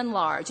 medium, and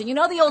large. And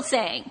the old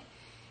saying,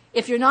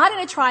 if you're not in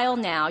a trial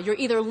now, you're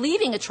either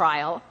leaving a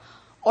trial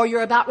or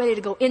you're about ready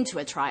to go into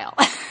a trial.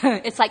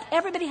 It's like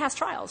everybody has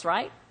trials,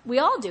 right? We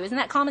all do. Isn't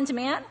that common to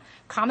man?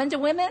 Common to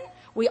women?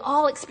 We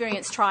all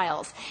experience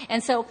trials.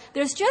 And so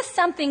there's just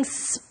something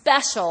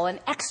special and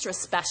extra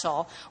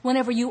special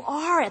whenever you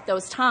are at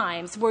those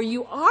times where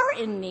you are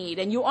in need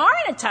and you are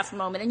in a tough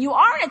moment and you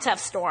are in a tough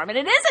storm and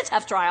it is a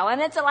tough trial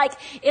and it's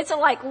a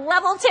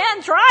level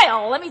 10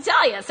 trial. Let me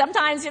tell you,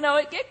 sometimes,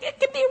 it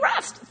can be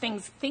rough.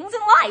 Things in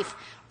life.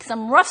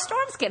 Some rough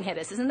storms can hit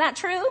us. Isn't that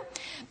true?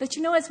 But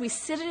as we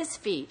sit at his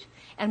feet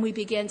and we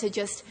begin to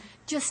just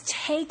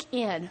take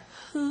in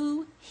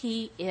who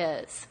he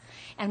is,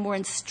 and we're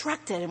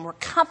instructed and we're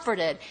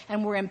comforted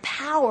and we're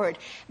empowered,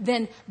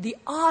 then the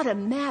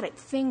automatic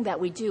thing that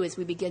we do is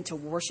we begin to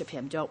worship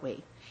him, don't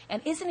we?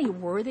 And isn't he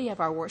worthy of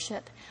our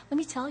worship? Let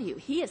me tell you,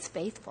 he is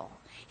faithful.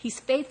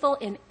 He's faithful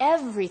in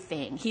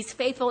everything. He's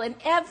faithful in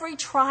every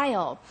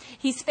trial.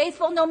 He's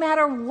faithful no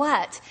matter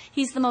what.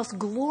 He's the most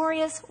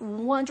glorious,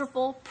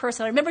 wonderful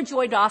person. I remember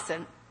Joy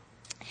Dawson.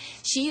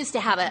 She used to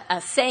have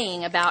a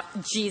saying about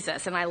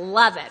Jesus, and I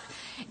love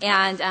it.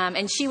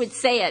 And she would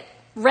say it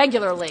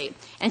regularly.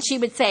 And she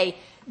would say,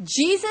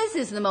 Jesus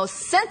is the most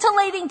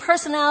scintillating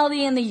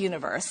personality in the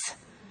universe.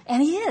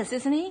 And he is,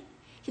 isn't he?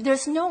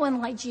 There's no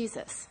one like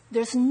Jesus.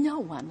 There's no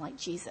one like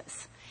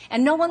Jesus.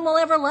 And no one will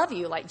ever love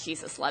you like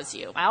Jesus loves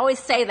you. I always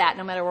say that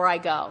no matter where I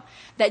go,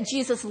 that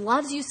Jesus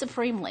loves you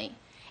supremely,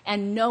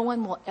 and no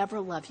one will ever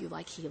love you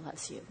like he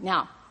loves you.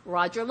 Now,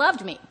 Roger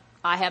loved me.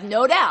 I have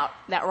no doubt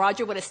that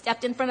Roger would have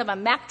stepped in front of a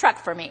Mack truck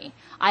for me.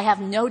 I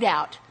have no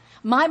doubt.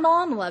 My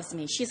mom loves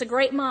me. She's a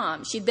great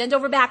mom. She'd bend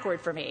over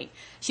backward for me.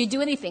 She'd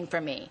do anything for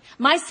me.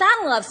 My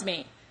son loves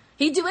me.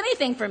 He'd do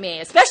anything for me,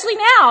 especially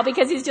now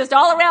because he's just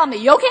all around me.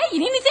 You okay? You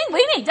need anything? What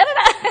do you need?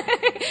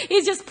 Da-da-da.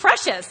 He's just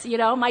precious,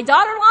 My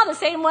daughter-in-law the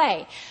same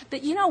way.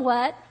 But you know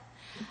what?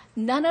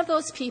 None of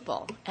those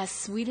people, as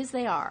sweet as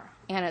they are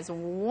and as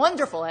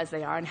wonderful as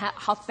they are, and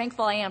how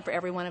thankful I am for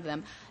every one of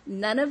them,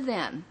 none of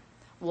them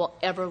will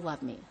ever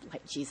love me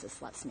like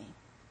Jesus loves me.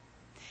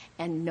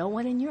 And no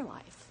one in your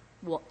life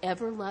will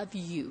ever love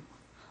you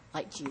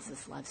like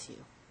Jesus loves you.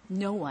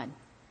 No one.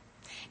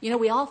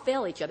 We all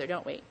fail each other,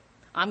 don't we?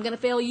 I'm going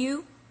to fail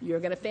you. You're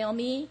going to fail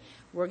me.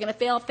 We're going to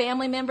fail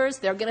family members.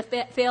 They're going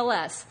to fail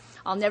us.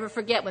 I'll never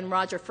forget when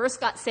Roger first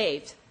got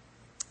saved.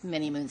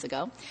 many moons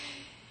ago.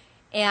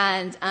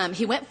 And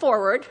he went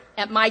forward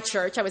at my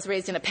church. I was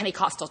raised in a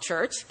Pentecostal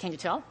church. Can you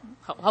tell?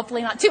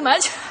 Hopefully not too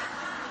much.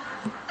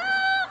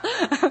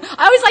 I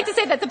always like to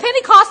say that the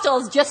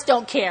Pentecostals just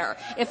don't care.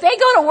 If they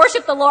go to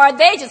worship the Lord,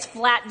 they just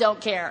flat don't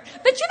care.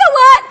 But you know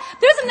what?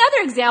 There's another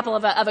example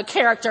of a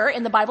character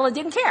in the Bible that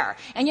didn't care.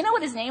 And you know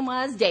what his name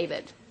was?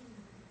 David.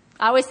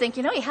 I always think,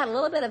 he had a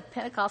little bit of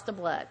Pentecostal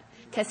blood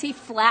because he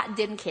flat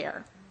didn't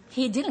care.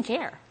 He didn't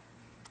care.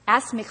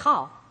 Ask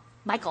Michael.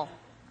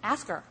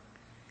 Ask her.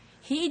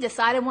 He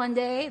decided one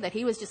day that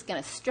he was just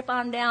going to strip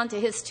on down to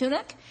his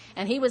tunic,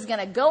 and he was going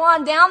to go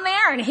on down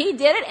there, and he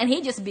did it, and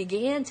he just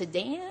began to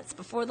dance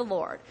before the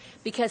Lord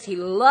because he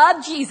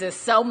loved Jesus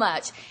so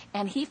much,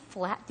 and he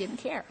flat didn't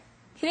care.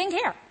 He didn't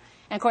care.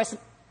 And, of course,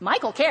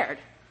 Michael cared,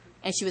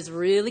 and she was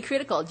really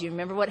critical. Do you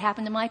remember what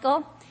happened to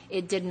Michael?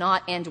 It did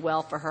not end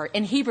well for her.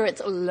 In Hebrew,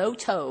 it's lo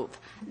tov.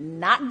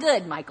 Not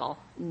good, Michael.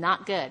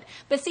 Not good.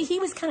 But see, he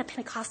was kind of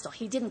Pentecostal.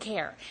 He didn't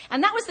care.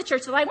 And that was the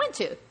church that I went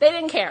to. They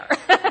didn't care.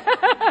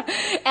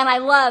 And I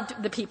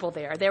loved the people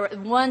there. They were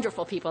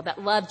wonderful people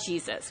that loved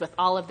Jesus with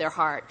all of their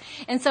heart.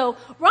 And so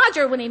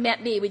Roger, when he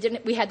met me,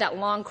 we had that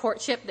long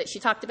courtship that she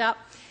talked about.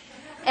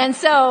 And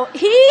so we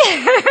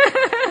met,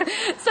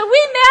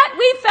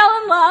 we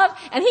fell in love,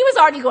 and he was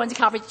already going to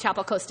Calvary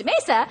Chapel Costa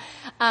Mesa.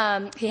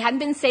 He hadn't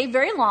been saved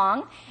very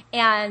long,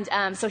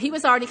 and so he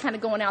was already kind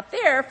of going out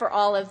there for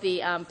all of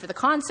the for the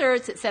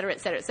concerts, et cetera, et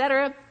cetera, et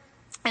cetera.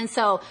 And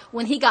so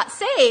when he got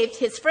saved,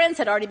 his friends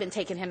had already been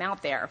taking him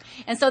out there.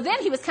 And so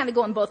then he was kind of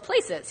going both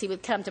places. He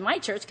would come to my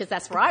church because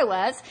that's where I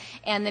was,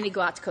 and then he'd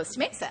go out to Costa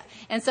Mesa.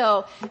 And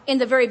so in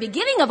the very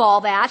beginning of all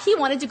that, he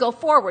wanted to go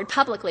forward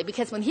publicly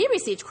because when he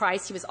received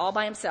Christ, he was all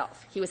by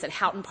himself. He was at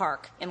Houghton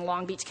Park in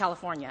Long Beach,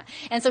 California.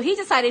 And so he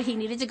decided he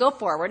needed to go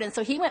forward, and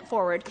so he went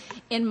forward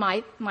in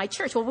my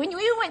church. Well, when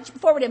you went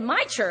forward in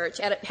my church,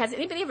 has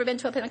anybody ever been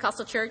to a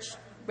Pentecostal church?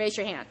 Raise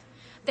your hand.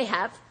 They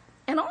have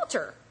an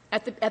altar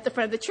at the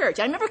front of the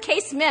church. I remember Kay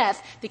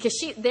Smith, because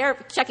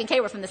Chuck and Kay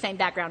were from the same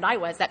background I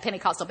was, that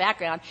Pentecostal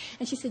background,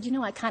 and she said,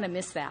 I kind of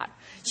miss that.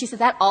 She said,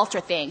 that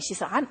altar thing. She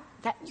said,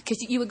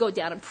 because you would go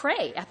down and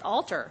pray at the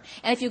altar.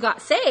 And if you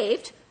got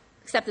saved,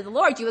 accepted the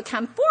Lord, you would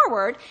come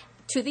forward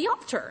to the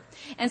altar.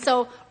 And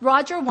so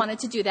Roger wanted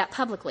to do that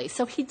publicly,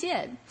 so he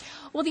did.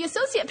 Well, the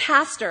associate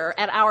pastor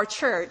at our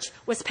church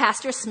was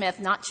Pastor Smith,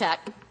 not Chuck,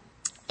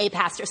 a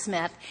Pastor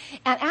Smith.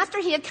 And after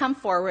he had come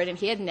forward and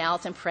he had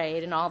knelt and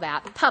prayed and all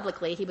that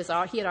publicly, he had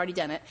already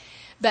done it.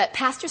 But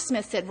Pastor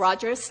Smith said,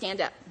 Roger, stand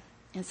up.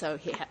 And so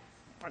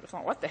I just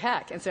thought, what the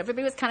heck? And so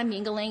everybody was kind of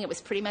mingling. It was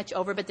pretty much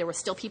over, but there were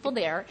still people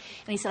there.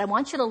 And he said, I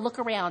want you to look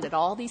around at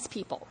all these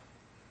people.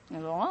 And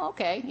I go, oh,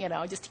 okay,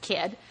 just a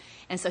kid.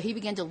 And so he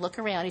began to look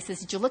around. He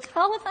says, did you look at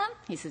all of them?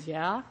 He says,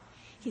 yeah.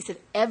 He said,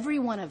 every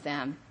one of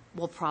them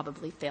will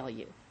probably fail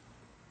you.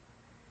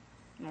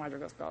 And Roger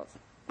goes,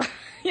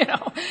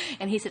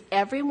 and he said,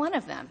 every one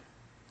of them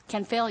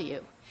can fail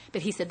you.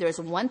 But he said,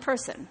 there's one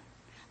person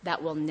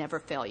that will never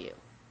fail you,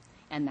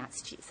 and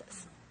that's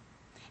Jesus.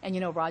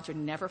 And Roger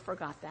never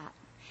forgot that.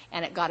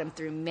 And it got him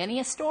through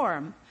many a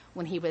storm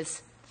when he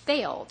was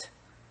failed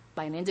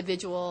by an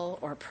individual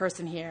or a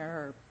person here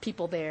or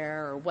people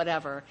there or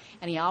whatever.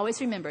 And he always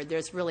remembered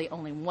there's really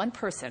only one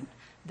person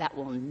that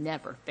will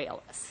never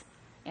fail us,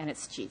 and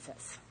it's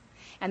Jesus.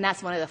 And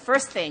that's one of the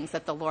first things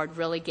that the Lord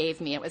really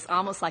gave me. It was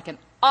almost like an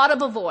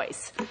audible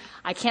voice.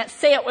 I can't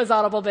say it was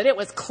audible, but it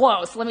was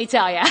close, let me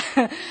tell you.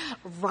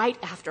 Right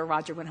after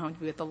Roger went home to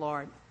be with the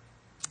Lord.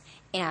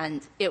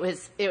 And it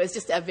was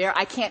just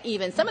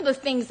some of the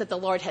things that the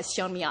Lord has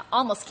shown me, I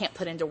almost can't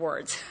put into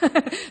words.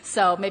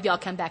 So maybe I'll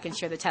come back and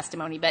share the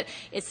testimony, but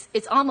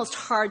it's almost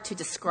hard to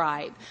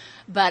describe.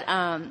 But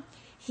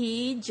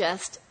he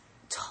just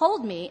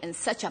told me in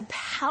such a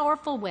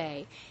powerful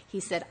way. He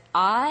said,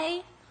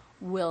 I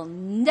will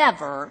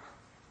never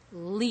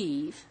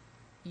leave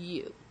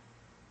you.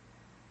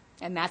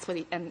 And that's what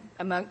it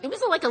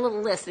was like a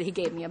little list that he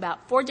gave me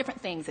about 4 different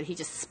things that he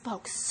just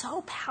spoke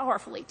so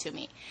powerfully to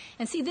me.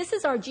 And see, this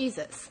is our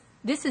Jesus.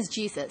 This is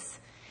Jesus.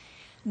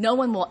 No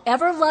one will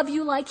ever love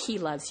you like he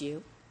loves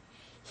you.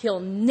 He'll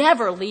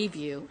never leave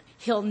you.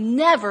 He'll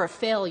never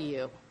fail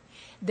you.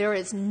 There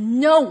is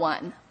no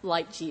one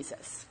like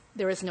Jesus.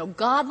 There is no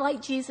God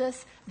like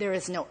Jesus. There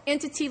is no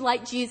entity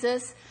like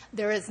Jesus.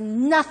 There is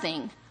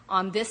nothing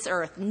on this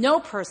earth,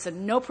 no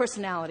person, no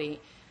personality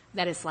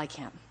that is like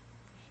him.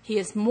 He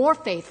is more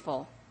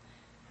faithful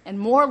and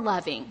more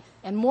loving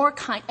and more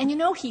kind. And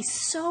he's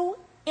so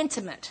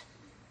intimate.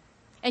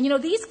 And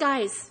these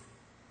guys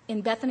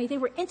in Bethany, they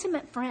were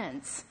intimate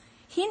friends.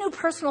 He knew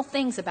personal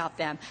things about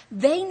them.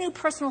 They knew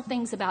personal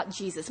things about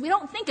Jesus. We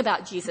don't think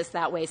about Jesus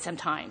that way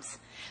sometimes.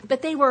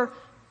 But they were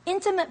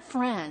intimate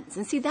friends.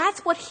 And see,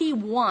 that's what he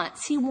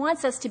wants. He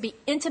wants us to be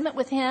intimate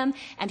with him,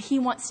 and he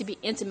wants to be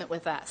intimate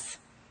with us.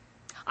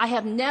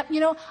 I've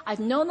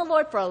known the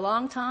Lord for a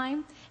long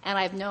time, and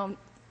I've known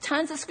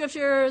tons of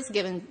scriptures,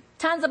 given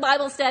tons of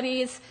Bible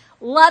studies,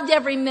 loved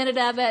every minute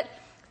of it,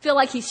 feel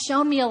like he's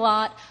shown me a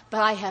lot,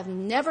 but I have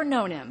never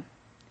known him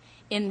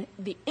in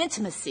the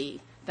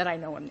intimacy that I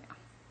know him now.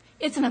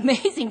 It's an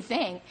amazing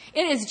thing.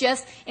 It is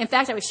just, in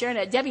fact, I was sharing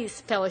at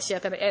Debbie's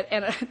fellowship,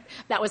 and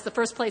that was the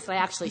first place I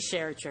actually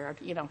shared.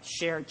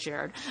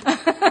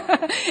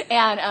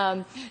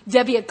 And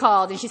Debbie had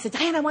called, and she said,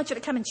 Diane, I want you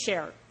to come and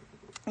share.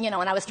 And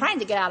I was trying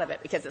to get out of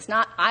it because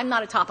I'm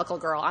not a topical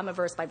girl. I'm a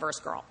verse-by-verse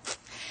girl.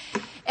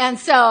 And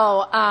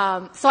so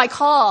I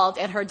called,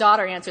 and her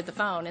daughter answered the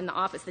phone in the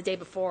office the day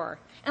before.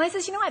 And I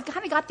said, I've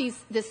kind of got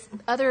this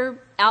other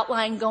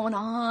outline going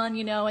on,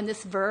 and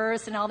this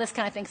verse and all this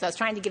kind of thing. So I was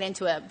trying to get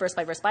into a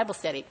verse-by-verse Bible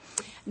study,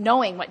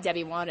 knowing what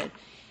Debbie wanted.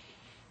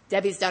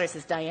 Debbie's daughter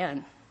says,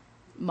 Diane,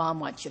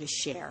 Mom wants you to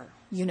share.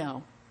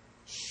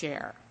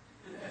 Share.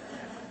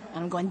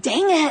 And I'm going,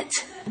 dang it.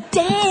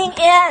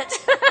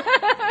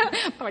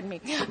 Pardon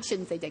me. I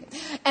shouldn't say dang it.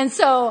 And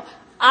so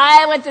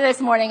I went through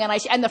this morning,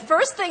 and the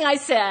first thing I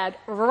said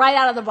right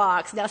out of the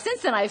box, now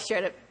since then I've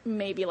shared it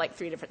maybe like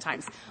 3 different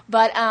times,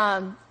 but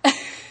right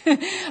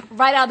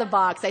out of the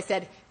box I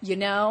said,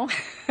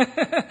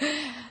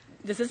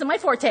 this isn't my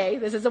forte,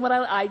 this isn't what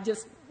I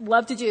just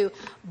love to do,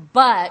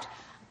 but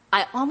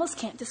I almost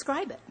can't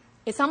describe it.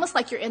 It's almost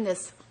like you're in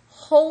this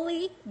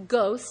Holy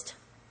Ghost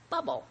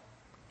bubble.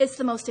 It's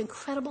the most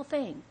incredible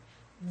thing.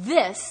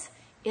 This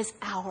is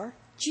our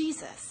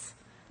Jesus.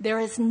 There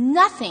is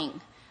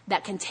nothing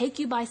that can take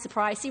you by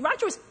surprise. See,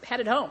 Roger was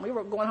headed home. We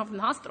were going home from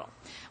the hospital.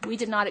 We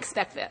did not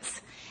expect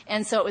this.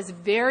 And so it was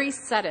very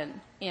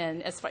sudden.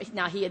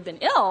 Now, he had been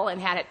ill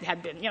and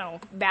had been,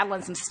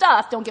 battling some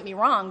stuff, don't get me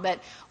wrong, but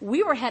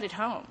we were headed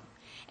home.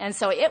 And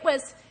so it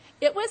was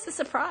a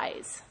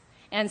surprise.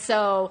 And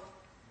so,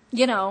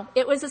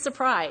 it was a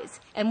surprise.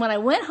 And when I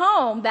went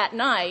home that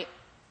night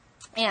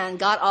and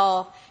got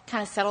all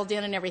kind of settled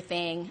in and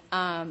everything,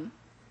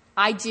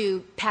 I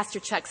do Pastor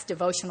Chuck's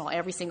devotional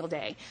every single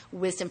day,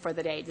 Wisdom for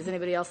the Day. Does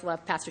anybody else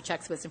love Pastor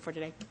Chuck's Wisdom for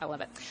Today? I love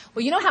it.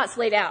 Well, you know how it's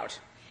laid out.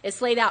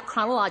 It's laid out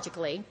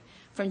chronologically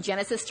from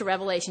Genesis to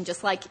Revelation,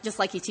 just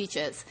like he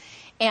teaches.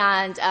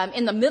 And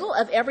in the middle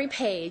of every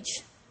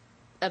page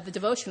of the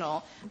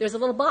devotional, there's a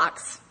little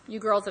box. You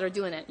girls that are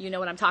doing it, you know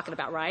what I'm talking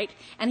about, right?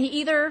 And he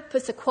either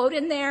puts a quote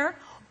in there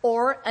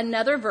or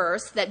another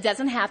verse that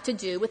doesn't have to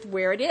do with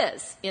where it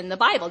is in the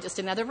Bible, just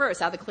another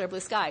verse out of the clear blue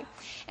sky.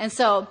 And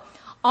so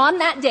on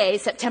that day,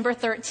 September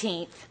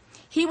 13th,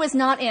 he was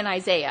not in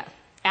Isaiah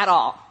at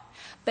all.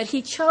 But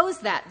he chose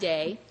that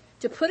day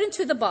to put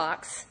into the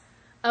box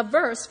a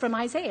verse from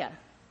Isaiah.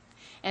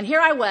 And here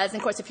I was, and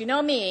of course, if you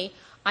know me,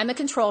 I'm a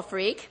control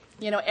freak.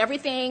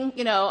 Everything,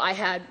 I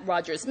had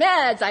Roger's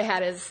meds, I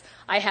had his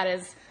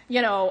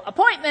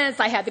appointments,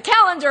 I had the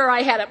calendar,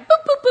 I had a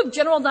boop, boop, boop,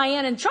 General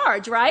Diane in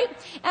charge, right?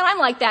 And I'm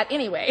like that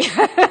anyway.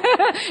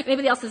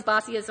 Anybody else as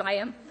bossy as I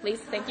am? Please,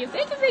 thank you. Is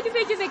anybody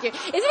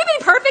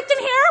perfect in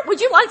here?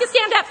 Would you like to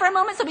stand up for a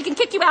moment so we can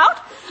kick you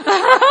out?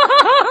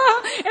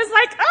 It's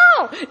like,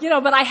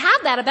 but I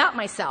have that about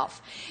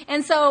myself.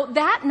 And so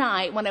that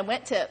night when I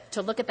went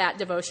to look at that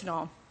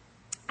devotional,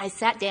 I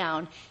sat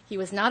down. He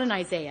was not in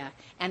Isaiah.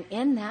 And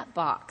in that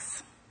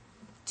box,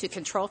 to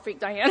control freak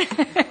Diane,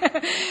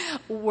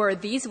 were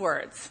these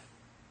words.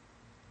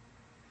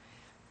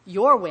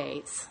 Your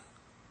ways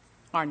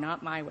are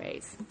not my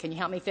ways. Can you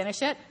help me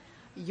finish it?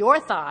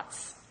 Your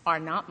thoughts are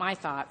not my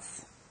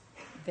thoughts.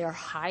 They're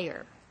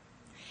higher.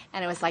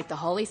 And it was like the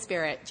Holy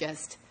Spirit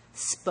just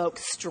spoke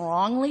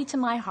strongly to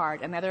my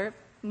heart, another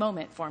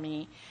moment for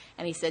me.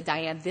 And he said,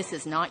 Diane, this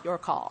is not your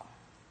call.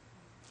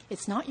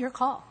 It's not your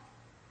call.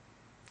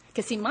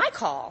 Because, see, my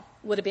call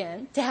would have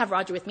been to have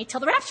Roger with me till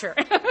the rapture.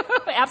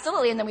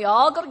 Absolutely. And then we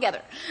all go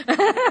together.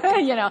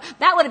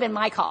 That would have been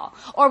my call.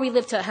 Or we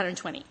live to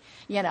 120,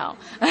 That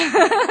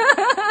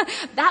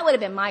would have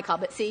been my call.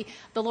 But, see,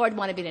 the Lord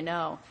wanted me to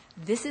know,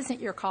 this isn't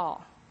your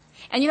call.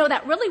 And,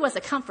 that really was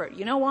a comfort.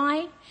 You know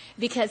why?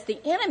 Because the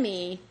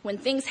enemy, when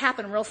things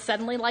happen real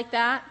suddenly like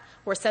that,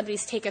 where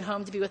somebody's taken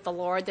home to be with the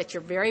Lord that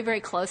you're very, very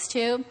close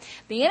to,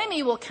 the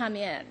enemy will come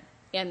in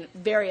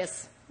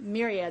various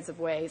myriads of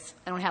ways.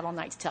 I don't have all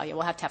night to tell you.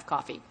 We'll have to have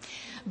coffee.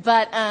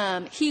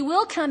 But he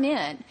will come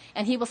in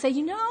and he will say,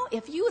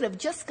 if you would have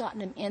just gotten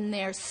him in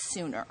there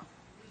sooner,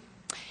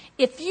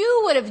 if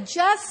you would have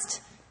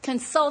just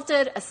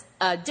consulted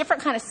a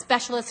different kind of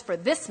specialist for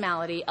this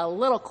malady a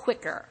little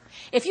quicker,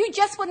 if you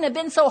just wouldn't have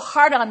been so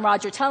hard on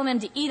Roger, telling him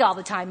to eat all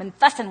the time and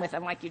fussing with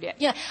him like you did.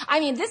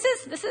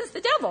 This is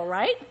the devil,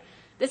 right?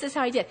 This is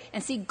how he did.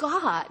 And see,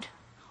 God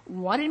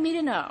wanted me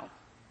to know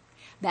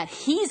that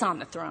he's on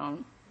the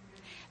throne,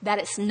 that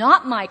it's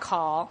not my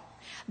call,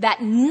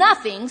 that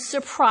nothing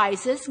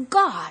surprises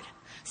God.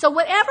 So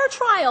whatever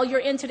trial you're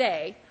in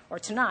today or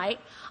tonight,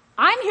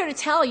 I'm here to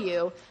tell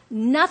you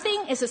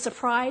nothing is a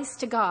surprise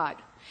to God.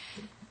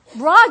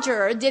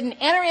 Roger didn't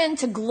enter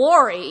into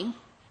glory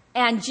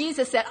and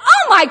Jesus said,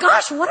 oh my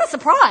gosh, what a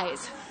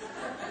surprise.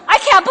 I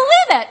can't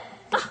believe it.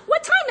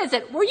 What time is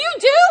it? Were you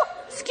due?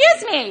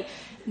 Excuse me.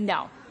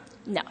 No.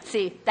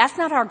 See, that's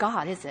not our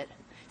God, is it?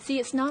 See,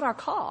 it's not our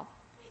call.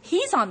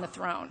 He's on the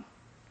throne.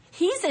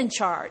 He's in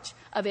charge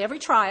of every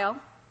trial,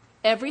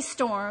 every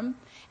storm.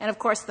 And of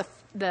course,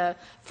 the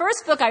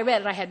first book I read,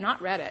 and I had not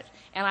read it,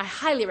 And I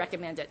highly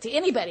recommend it to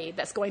anybody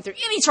that's going through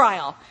any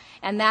trial.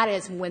 And that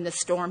is When the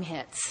Storm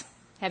Hits.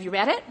 Have you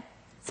read it?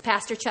 It's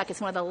Pastor Chuck.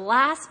 It's one of the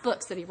last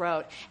books that he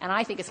wrote. And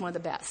I think it's one of the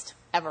best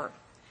ever.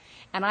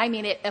 And I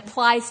mean, it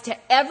applies to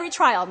every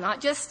trial,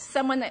 not just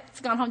someone that's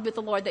gone home with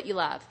the Lord that you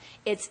love.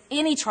 It's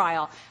any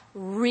trial.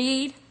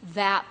 Read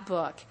that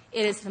book.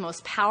 It is the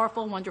most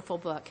powerful, wonderful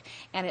book.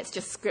 And it's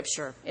just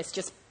scripture. It's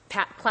just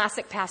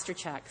classic Pastor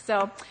Chuck.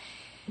 So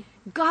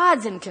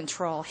God's in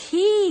control.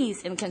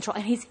 He's in control.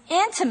 And he's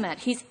intimate.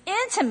 He's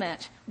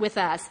intimate with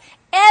us.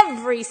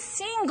 Every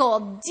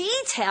single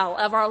detail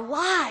of our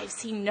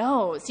lives, he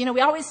knows. You know, we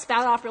always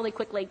spout off really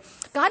quickly.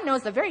 God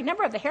knows the very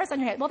number of the hairs on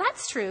your head. Well,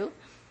 that's true.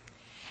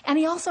 And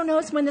he also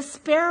knows when the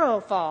sparrow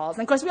falls.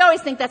 And of course, we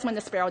always think that's when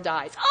the sparrow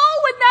dies.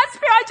 Oh, when that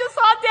sparrow, I just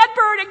saw a dead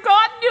bird and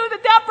God knew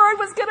that that bird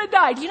was going to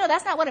die. Do you know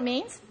that's not what it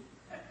means?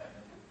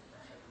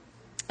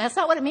 That's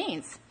not what it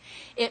means.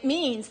 It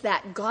means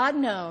that God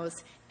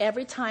knows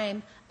every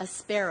time a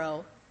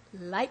sparrow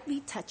lightly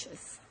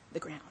touches the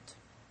ground.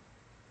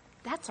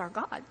 That's our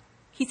God.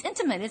 He's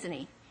intimate, isn't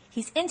he?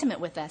 He's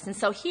intimate with us. And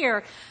so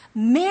here,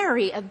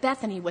 Mary of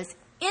Bethany was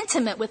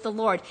intimate with the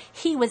Lord.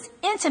 He was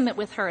intimate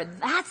with her.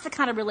 That's the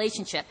kind of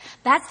relationship.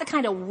 That's the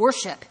kind of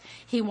worship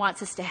he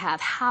wants us to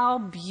have. How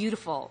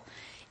beautiful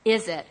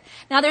is it?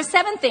 Now, there's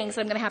 7 things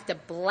I'm going to have to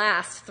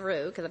blast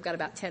through because I've got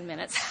about 10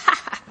 minutes.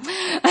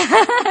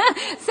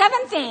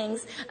 7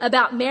 things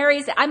about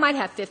Mary's. I might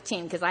have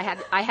 15 because I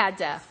had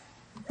to.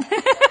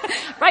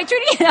 Right,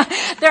 Trudy?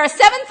 There are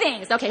 7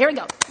 things. Okay, here we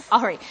go. I'll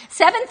hurry.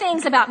 7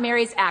 things about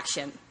Mary's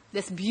action.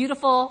 This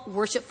beautiful,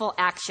 worshipful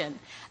action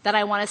that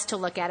I want us to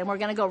look at, and we're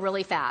going to go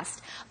really fast.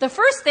 The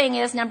first thing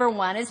is, number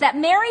 1, is that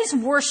Mary's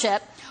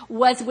worship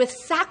was with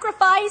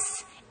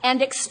sacrifice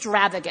and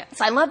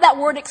extravagance. I love that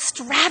word,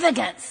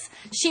 extravagance.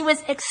 She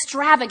was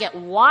extravagant.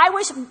 Why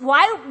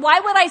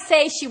would I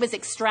say she was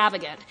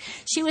extravagant?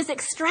 She was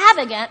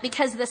extravagant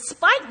because the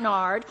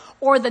spikenard,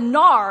 or the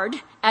nard,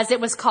 as it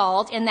was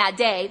called in that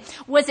day,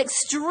 was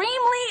extremely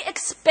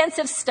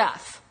expensive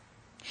stuff.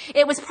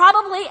 It was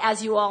probably,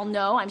 as you all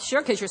know, I'm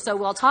sure because you're so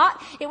well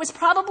taught, it was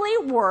probably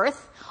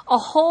worth a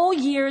whole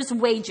year's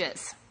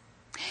wages.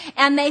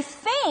 And they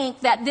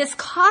think that this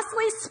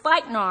costly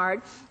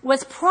spikenard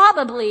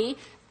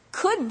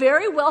could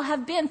very well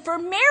have been for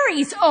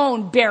Mary's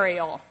own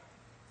burial.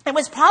 It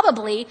was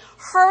probably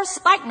her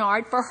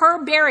spikenard for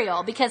her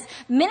burial, because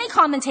many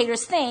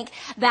commentators think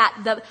that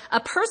the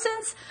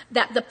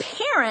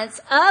parents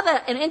of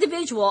an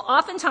individual,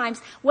 oftentimes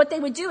what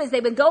they would do is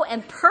they would go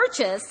and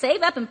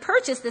save up and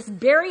purchase this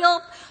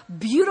burial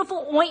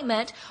beautiful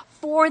ointment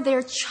for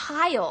their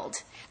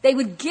child. They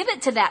would give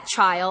it to that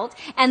child,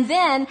 and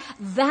then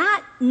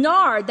that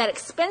nard, that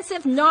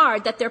expensive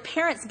nard that their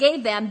parents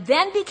gave them,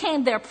 then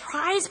became their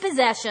prized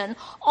possession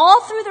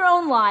all through their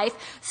own life.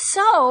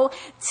 So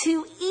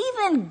to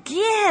even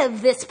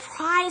give this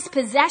prized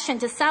possession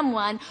to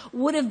someone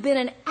would have been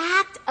an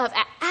act of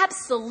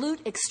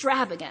absolute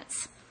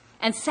extravagance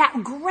and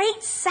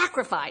great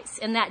sacrifice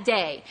in that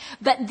day.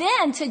 But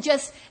then to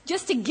just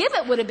to give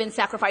it would have been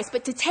sacrifice,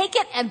 but to take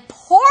it and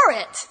pour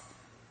it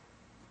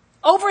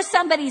over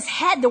somebody's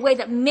head the way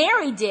that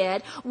Mary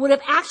did would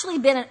have actually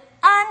been an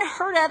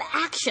unheard of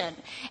action.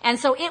 And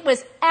so it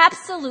was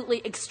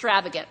absolutely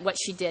extravagant what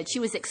she did. She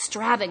was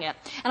extravagant.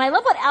 And I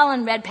love what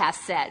Alan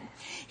Redpath said.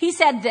 He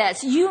said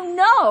this: you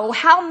know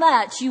how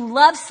much you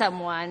love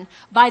someone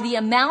by the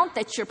amount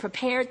that you're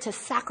prepared to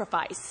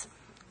sacrifice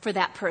for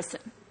that person.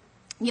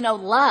 You know,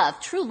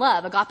 love, true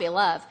love, agape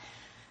love,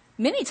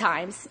 many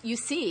times you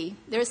see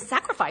there's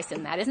sacrifice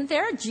in that, isn't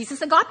there?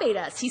 Jesus agape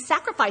us. He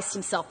sacrificed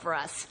himself for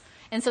us.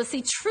 And so,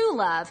 see, true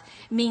love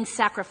means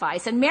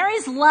sacrifice. And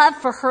Mary's love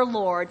for her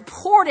Lord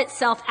poured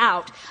itself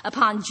out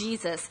upon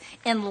Jesus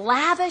in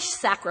lavish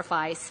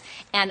sacrifice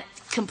and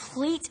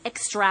complete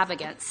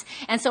extravagance.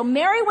 And so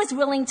Mary was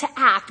willing to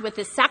act with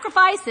this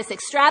sacrifice, this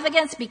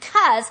extravagance,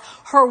 because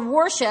her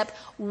worship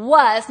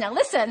was, now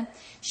listen,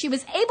 she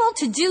was able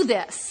to do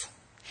this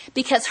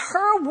because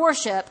her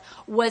worship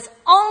was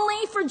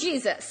only for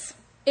Jesus.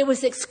 It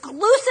was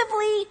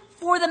exclusively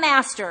for the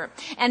master.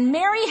 And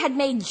Mary had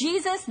made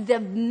Jesus the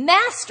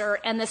master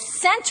and the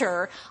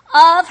center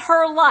of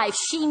her life.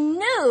 She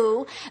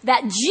knew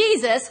that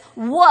Jesus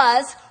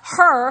was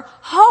her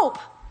hope.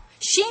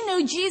 She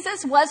knew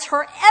Jesus was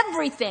her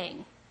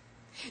everything.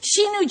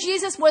 She knew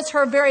Jesus was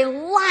her very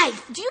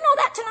life. Do you know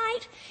that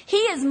tonight? He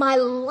is my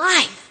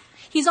life.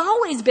 He's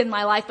always been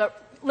my life, but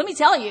let me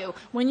tell you,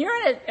 when you're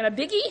in a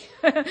biggie,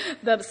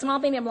 the small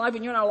baby in life,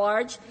 when you're in a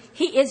large,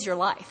 he is your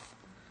life.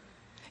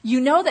 You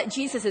know that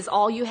Jesus is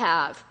all you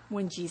have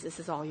when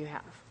Jesus is all you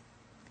have.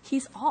 He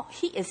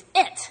is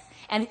it.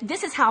 And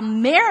this is how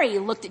Mary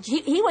looked at,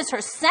 he was her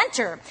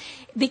center.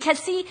 Because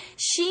see,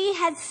 she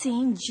had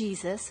seen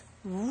Jesus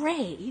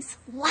raise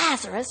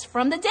Lazarus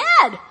from the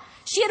dead.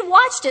 She had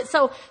watched it.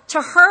 So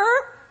to her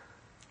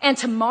and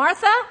to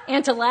Martha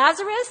and to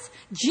Lazarus,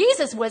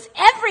 Jesus was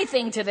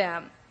everything to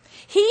them.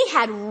 He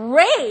had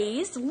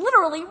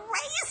literally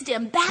raised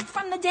him back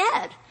from the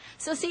dead.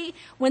 So see,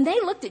 when they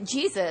looked at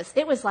Jesus,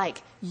 it was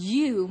like,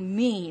 you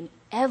mean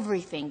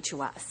everything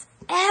to us.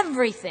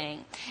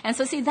 Everything. And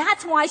so see,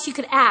 that's why she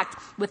could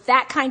act with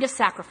that kind of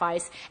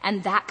sacrifice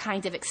and that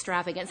kind of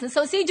extravagance. And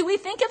so see, do we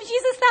think of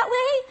Jesus that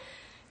way?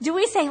 Do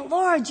we say,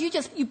 Lord,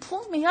 you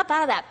pulled me up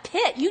out of that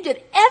pit. You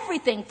did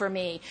everything for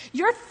me.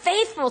 You're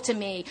faithful to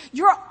me.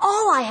 You're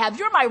all I have.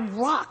 You're my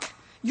rock.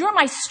 You're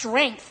my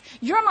strength.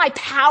 You're my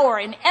power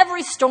in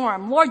every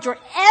storm. Lord, you're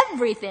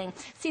everything.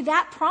 See,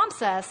 that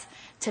prompts us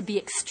to be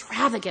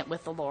extravagant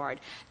with the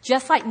Lord.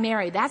 Just like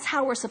Mary, that's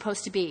how we're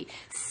supposed to be.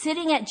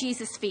 Sitting at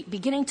Jesus' feet,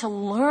 beginning to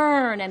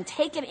learn and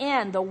take it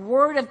in, the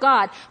Word of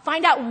God.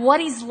 Find out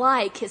what He's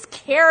like, His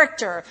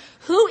character.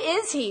 Who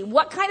is He?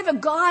 What kind of a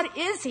God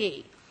is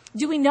He?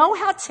 Do we know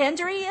how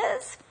tender He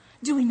is?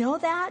 Do we know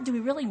that? Do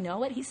we really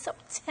know it? He's so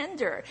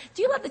tender.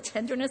 Do you love the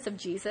tenderness of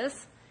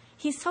Jesus?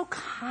 He's so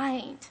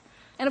kind.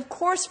 And of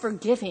course,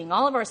 forgiving.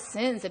 All of our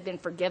sins have been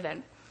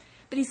forgiven.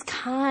 But He's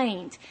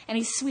kind and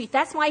He's sweet.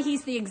 That's why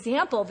He's the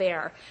example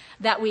there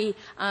that we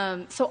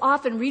so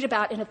often read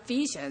about in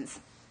Ephesians.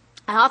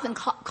 I often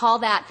call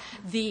that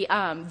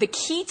the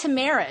key to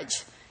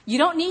marriage. You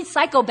don't need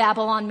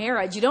psychobabble on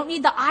marriage. You don't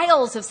need the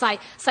aisles of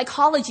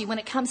psychology when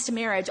it comes to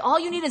marriage. All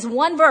you need is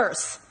one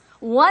verse.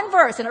 One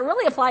verse, and it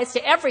really applies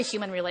to every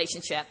human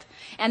relationship.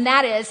 And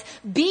that is,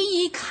 be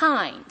ye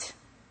kind,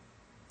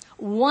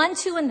 one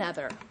to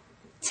another,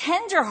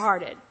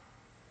 tender-hearted,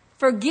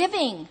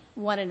 forgiving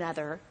one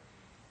another,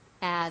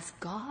 as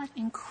God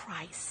in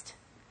Christ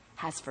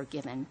has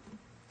forgiven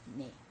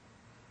me.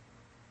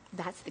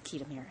 That's the key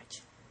to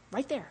marriage.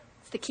 Right there.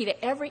 It's the key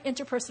to every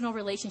interpersonal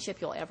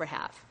relationship you'll ever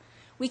have.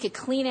 We could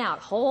clean out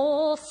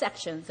whole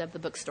sections of the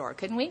bookstore,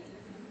 couldn't we?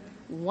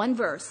 One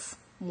verse.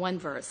 One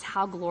verse.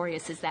 How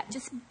glorious is that?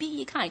 Just be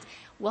ye kind.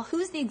 Well,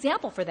 who's the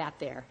example for that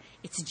there?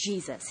 It's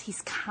Jesus. He's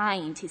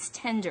kind. He's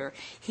tender.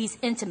 He's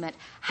intimate.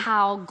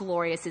 How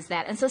glorious is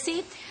that? And so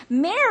see,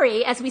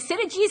 Mary, as we sit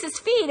at Jesus'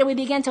 feet and we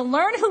begin to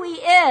learn who He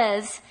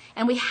is,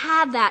 and we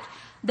have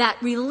that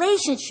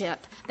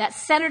relationship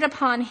that's centered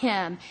upon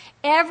Him,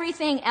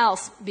 everything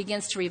else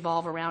begins to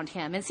revolve around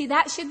Him. And see,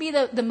 that should be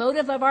the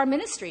motive of our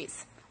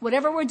ministries.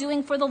 Whatever we're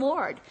doing for the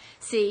Lord.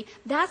 See,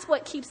 that's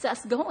what keeps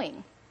us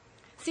going.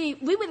 See,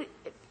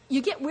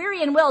 you get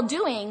weary and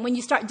well-doing when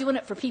you start doing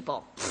it for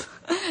people.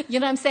 You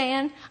know what I'm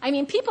saying? I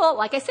mean, people,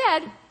 like I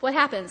said, what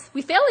happens?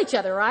 We fail each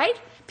other, right?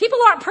 People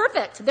aren't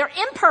perfect. They're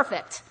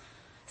imperfect.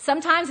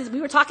 Sometimes, as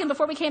we were talking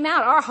before we came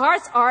out, our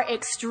hearts are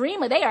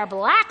they are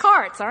black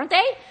hearts, aren't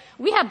they?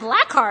 We have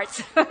black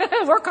hearts.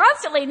 We're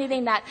constantly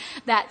needing that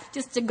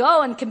just to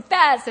go and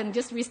confess and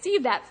just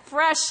receive that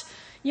fresh,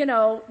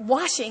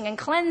 washing and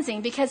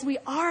cleansing, because we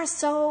are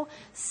so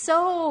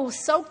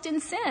soaked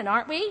in sin,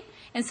 aren't we?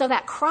 And so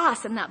that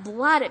cross and that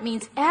blood, it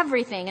means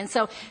everything. And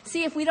so,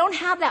 see, if we don't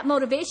have that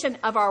motivation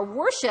of our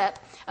worship,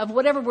 of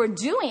whatever we're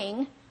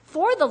doing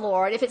for the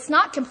Lord, if it's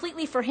not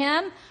completely for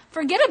Him,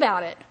 forget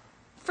about it.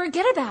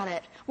 Forget about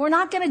it. We're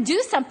not going to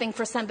do something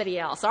for somebody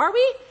else, are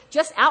we?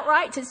 Just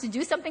outright to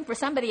do something for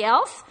somebody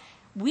else?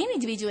 We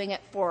need to be doing it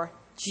for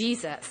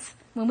Jesus.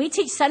 When we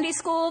teach Sunday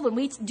school, when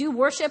we do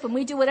worship, when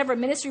we do whatever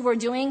ministry we're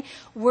doing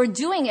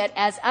it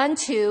as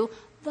unto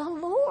the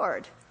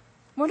Lord.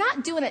 We're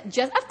not doing it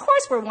of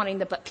course we're wanting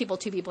the people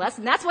to be blessed,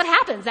 and that's what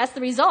happens. That's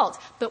the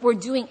result. But we're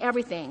doing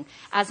everything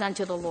as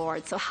unto the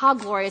Lord. So how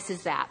glorious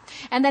is that?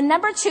 And then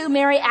number 2,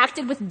 Mary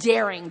acted with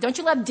daring. Don't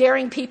you love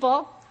daring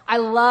people? I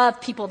love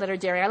people that are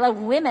daring. I love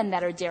women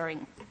that are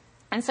daring.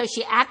 And so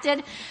she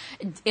acted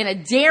in a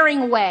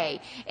daring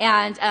way.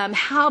 And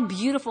how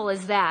beautiful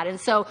is that? And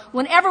so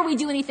whenever we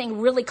do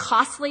anything really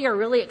costly or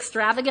really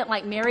extravagant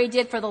like Mary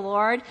did for the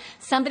Lord,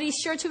 somebody's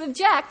sure to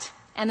object.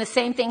 And the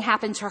same thing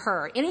happened to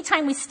her.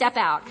 Anytime we step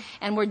out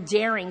and we're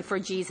daring for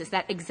Jesus,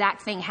 that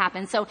exact thing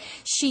happens. So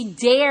she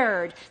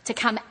dared to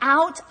come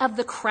out of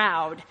the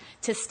crowd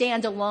to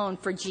stand alone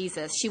for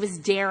Jesus. She was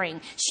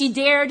daring. She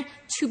dared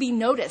to be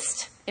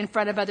noticed in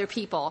front of other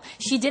people.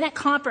 She didn't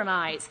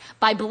compromise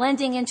by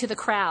blending into the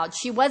crowd.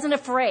 She wasn't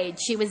afraid.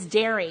 She was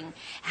daring.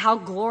 How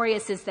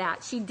glorious is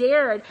that? She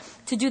dared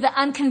to do the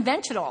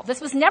unconventional.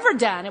 This was never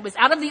done. It was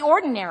out of the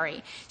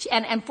ordinary.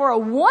 And for a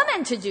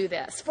woman to do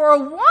this,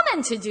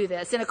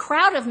 in a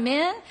crowd of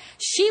men,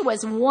 she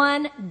was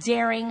one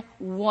daring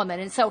woman.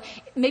 And so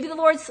maybe the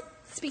Lord's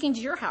speaking to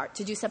your heart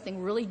to do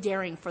something really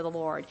daring for the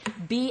Lord.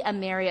 Be a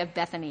Mary of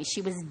Bethany.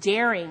 She was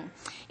daring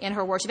in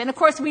her worship. And of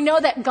course, we know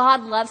that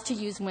God loves to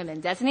use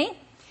women, doesn't He?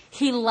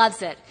 He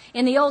loves it.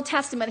 In the Old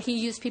Testament, He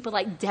used people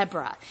like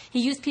Deborah. He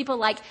used people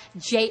like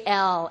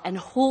Jael and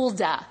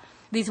Huldah.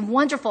 These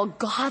wonderful,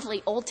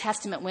 godly Old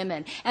Testament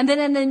women. And then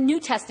in the New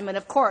Testament,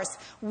 of course,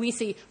 we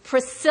see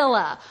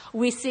Priscilla.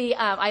 We see,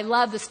 I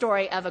love the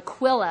story of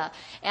Aquila.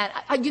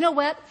 And you know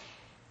what?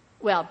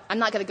 Well, I'm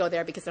not going to go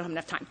there because I don't have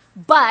enough time.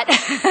 But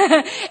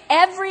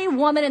every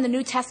woman in the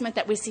New Testament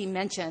that we see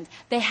mentioned,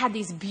 they had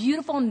these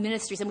beautiful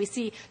ministries. And we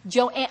see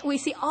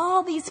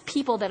all these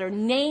people that are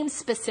named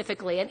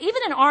specifically. And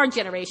even in our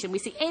generation, we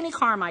see Amy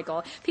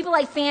Carmichael, people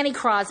like Fanny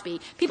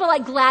Crosby, people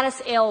like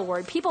Gladys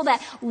Aylward,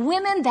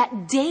 women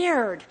that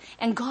dared,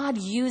 and God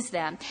used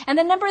them. And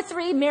then number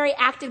 3, Mary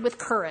acted with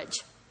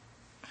courage.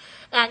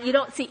 And you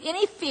don't see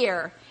any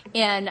fear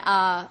in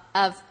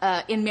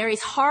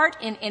Mary's heart,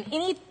 in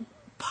any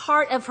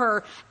part of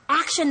her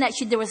action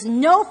there was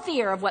no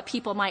fear of what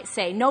people might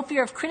say, no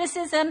fear of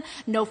criticism,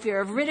 no fear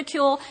of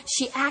ridicule.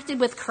 She acted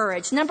with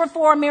courage. Number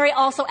 4, Mary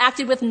also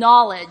acted with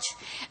knowledge.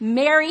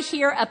 Mary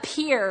here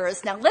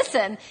appears. Now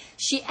listen,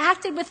 she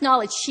acted with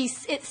knowledge.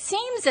 It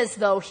seems as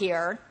though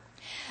here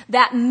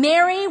that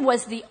Mary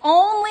was the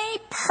only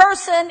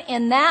person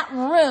in that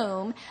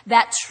room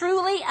that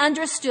truly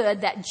understood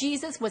that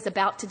Jesus was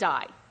about to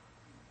die.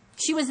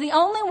 She was the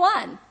only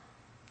one.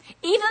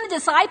 Even the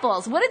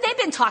disciples, what had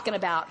they been talking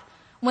about?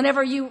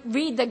 Whenever you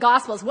read the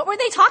Gospels, what were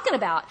they talking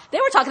about? They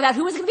were talking about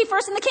who was going to be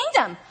first in the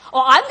kingdom.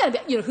 Oh, I'm going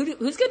to be,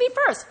 who's going to be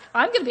first?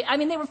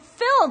 They were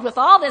filled with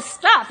all this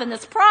stuff and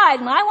this pride,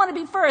 and I want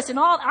to be first, and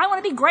I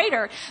want to be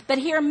greater. But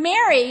here,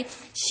 Mary,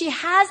 she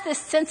has this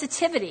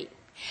sensitivity,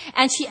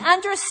 and she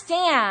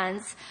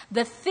understands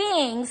the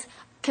things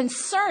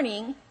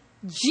concerning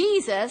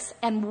Jesus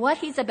and what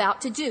he's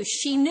about to do.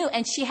 She knew,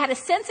 and she had a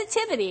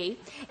sensitivity,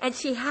 and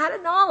she had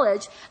a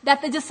knowledge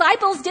that the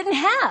disciples didn't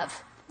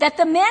have, that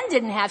the men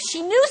didn't have.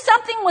 She knew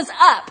something was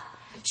up.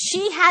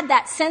 She had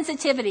that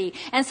sensitivity.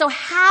 And so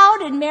how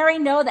did Mary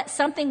know that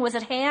something was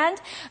at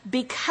hand?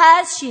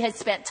 Because she had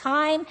spent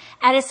time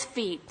at his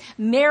feet.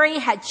 Mary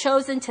had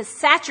chosen to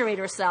saturate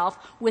herself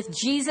with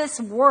Jesus'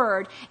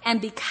 word.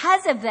 And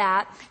because of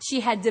that,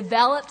 she had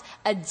developed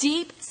a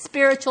deep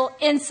spiritual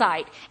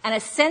insight and a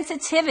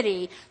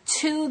sensitivity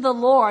to the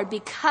Lord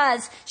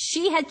because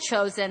she had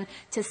chosen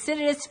to sit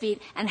at his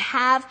feet and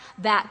have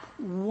that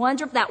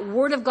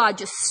word of God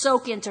just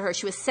soak into her.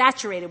 She was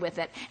saturated with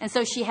it. And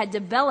so she had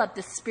developed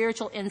this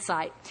spiritual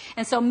insight.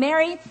 And so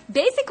Mary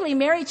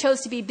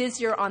chose to be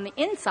busier on the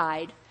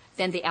inside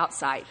than the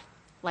outside,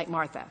 like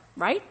Martha,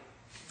 right?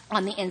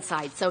 On the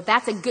inside. So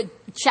that's a good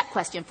check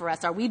question for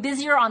us. Are we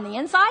busier on the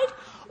inside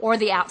or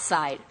the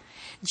outside?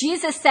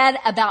 Jesus said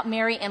about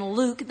Mary in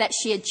Luke that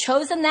she had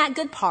chosen that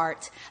good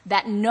part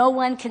that no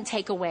one can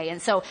take away.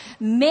 And so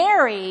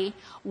Mary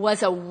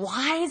was a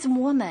wise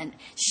woman.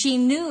 She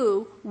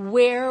knew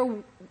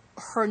where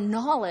her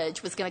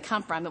knowledge was going to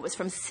come from. It was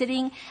from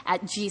sitting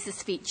at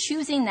Jesus' feet,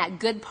 choosing that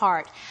good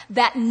part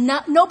that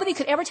nobody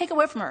could ever take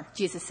away from her,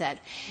 Jesus said.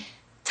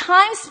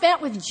 Time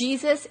spent with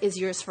Jesus is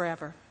yours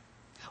forever.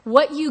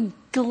 What you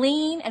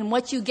glean and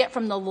what you get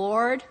from the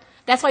Lord,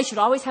 that's why you should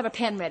always have a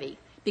pen ready.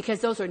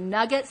 Because those are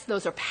nuggets,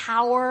 those are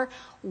power,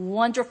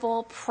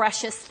 wonderful,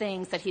 precious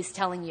things that he's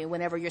telling you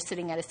whenever you're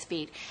sitting at his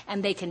feet.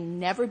 And they can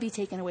never be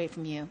taken away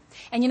from you.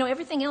 And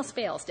everything else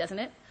fails, doesn't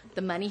it?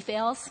 The money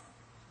fails,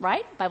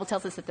 right? The Bible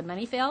tells us that the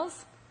money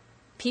fails.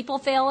 People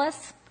fail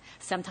us.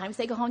 Sometimes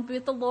they go home to be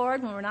with the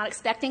Lord when we're not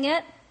expecting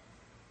it.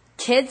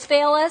 Kids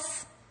fail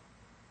us.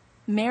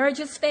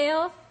 Marriages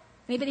fail.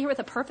 Anybody here with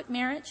a perfect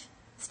marriage?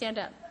 Stand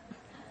up.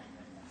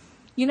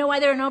 You know why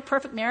there are no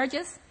perfect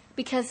marriages?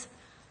 Because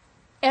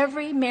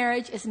every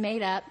marriage is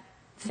made up,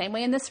 same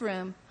way in this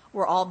room,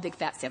 we're all big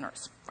fat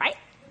sinners, right?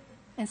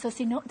 And so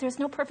there's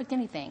no perfect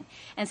anything.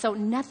 And so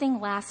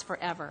nothing lasts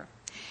forever.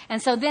 And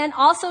so then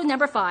also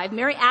number 5, I'm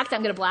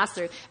going to blast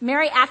through.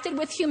 Mary acted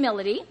with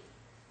humility.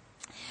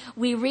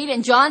 We read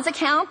in John's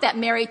account that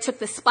Mary took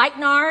the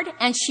spikenard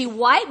and she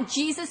wiped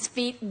Jesus'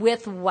 feet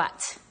with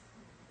what?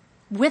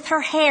 With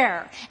her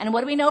hair. And what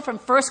do we know from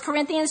 1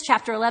 Corinthians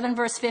chapter 11,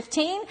 verse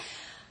 15?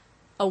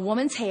 A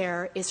woman's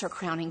hair is her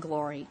crowning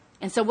glory.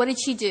 And so what did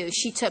she do?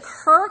 She took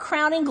her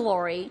crowning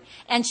glory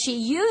and she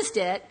used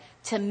it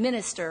to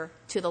minister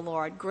to the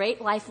Lord. Great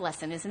life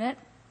lesson, isn't it?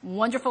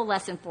 Wonderful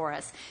lesson for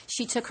us.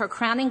 She took her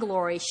crowning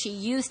glory. She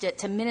used it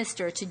to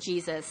minister to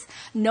Jesus.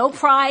 No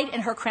pride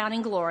in her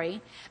crowning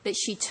glory, but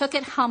she took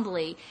it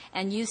humbly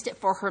and used it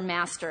for her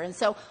master. And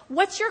so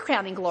what's your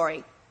crowning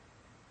glory?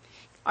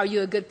 Are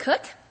you a good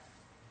cook?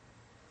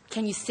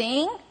 Can you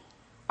sing?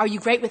 Are you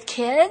great with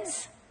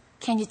kids?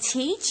 Can you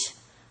teach?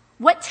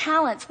 What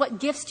talents, what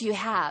gifts do you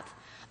have?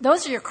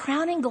 Those are your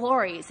crowning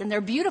glories, and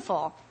they're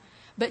beautiful.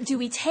 But do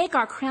we take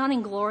our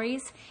crowning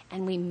glories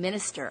and we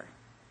minister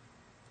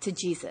to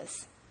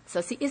Jesus? So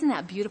see, isn't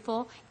that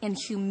beautiful? In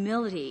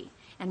humility,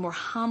 and we're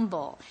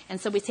humble. And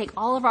so we take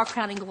all of our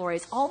crowning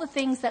glories, all the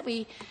things that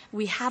we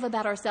have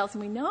about ourselves,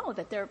 and we know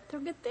that they're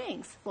good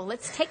things. Well,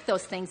 let's take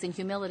those things in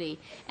humility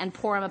and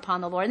pour them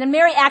upon the Lord. And then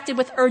Mary acted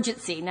with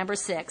urgency, number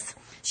 6.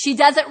 She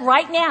does it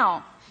right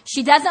now.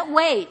 She doesn't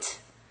wait.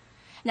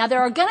 Now,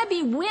 there are going to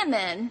be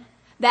women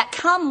that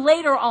come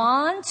later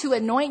on to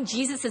anoint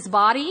Jesus'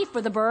 body for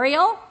the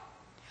burial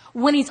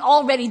when he's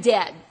already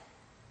dead.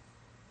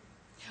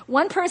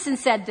 One person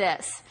said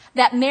this,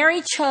 that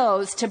Mary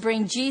chose to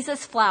bring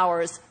Jesus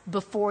flowers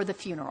before the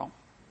funeral.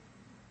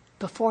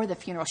 Before the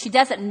funeral. She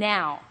does it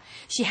now.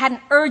 She had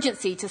an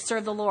urgency to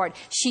serve the Lord.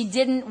 She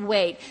didn't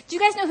wait. Do you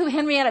guys know who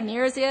Henrietta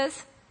Mears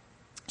is?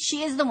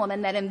 She is the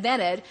woman that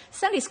invented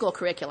Sunday school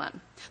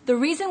curriculum. The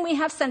reason we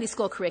have Sunday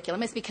school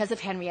curriculum is because of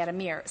Henrietta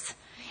Mears.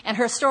 And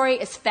her story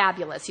is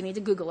fabulous. You need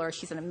to Google her.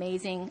 She's an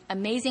amazing,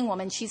 amazing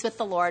woman. She's with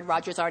the Lord.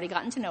 Roger's already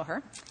gotten to know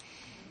her.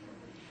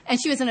 And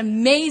she was an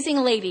amazing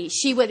lady.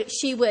 She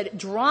would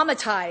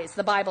dramatize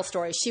the Bible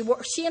stories.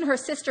 She and her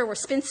sister were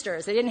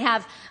spinsters. They didn't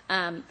have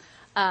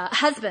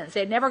husbands. They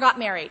had never got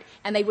married.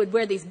 And they would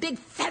wear these big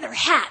feather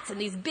hats and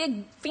these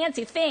big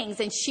fancy things.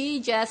 And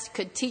she just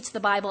could teach the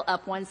Bible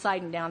up one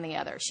side and down the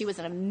other. She was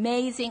an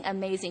amazing,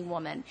 amazing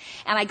woman.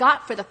 And I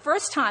got, for the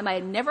first time, I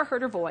had never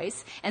heard her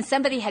voice. And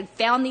somebody had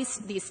found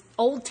these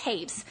old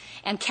tapes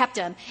and kept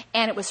them.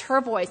 And it was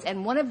her voice.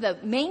 And one of the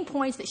main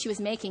points that she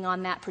was making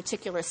on that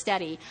particular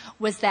study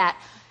was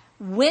that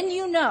when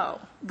you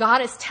know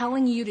God is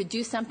telling you to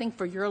do something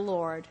for your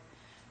Lord,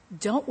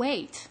 don't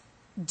wait.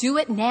 Do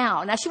it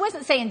now. Now, she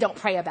wasn't saying don't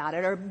pray about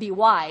it or be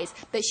wise,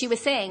 but she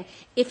was saying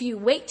if you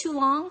wait too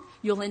long,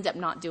 you'll end up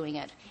not doing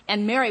it.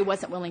 And Mary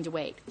wasn't willing to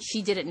wait.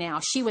 She did it now.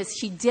 She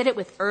did it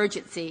with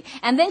urgency.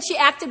 And then she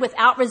acted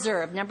without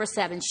reserve. Number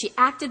 7, she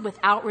acted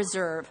without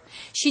reserve.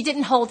 She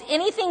didn't hold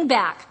anything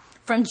back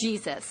from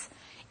Jesus.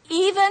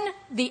 Even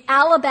the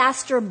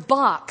alabaster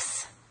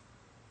box,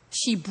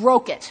 she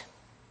broke it.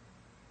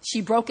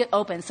 She broke it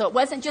open. So it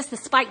wasn't just the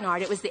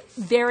spikenard. It was the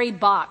very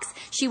box.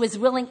 She was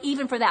willing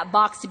even for that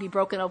box to be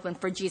broken open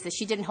for Jesus.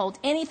 She didn't hold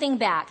anything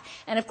back.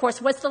 And of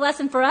course, what's the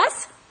lesson for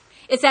us?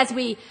 It's as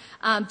we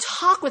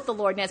talk with the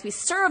Lord and as we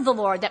serve the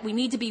Lord that we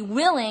need to be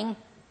willing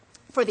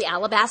for the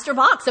alabaster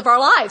box of our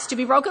lives to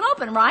be broken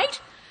open, right?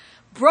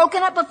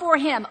 Broken up before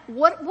Him.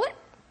 What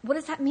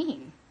does that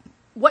mean?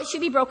 What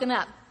should be broken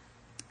up?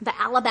 The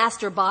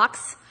alabaster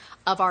box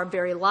of our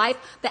very life,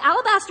 the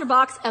alabaster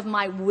box of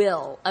my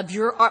will,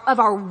 of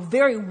our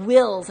very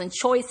wills and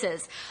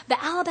choices,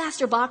 the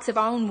alabaster box of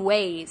our own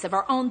ways, of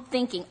our own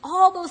thinking,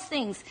 all those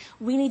things,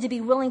 we need to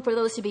be willing for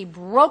those to be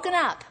broken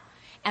up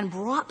and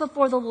brought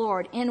before the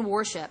Lord in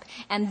worship.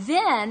 And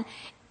then,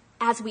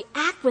 as we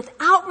act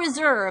without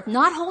reserve,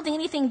 not holding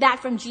anything back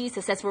from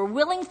Jesus, as we're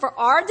willing for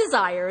our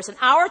desires and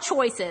our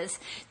choices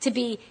to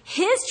be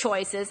His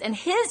choices and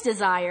His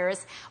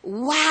desires,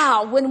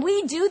 wow, when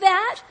we do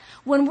that,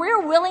 when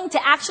we're willing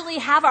to actually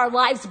have our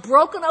lives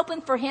broken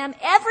open for Him,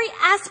 every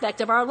aspect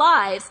of our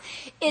lives,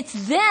 it's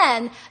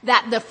then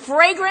that the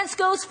fragrance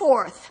goes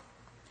forth.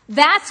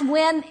 That's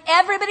when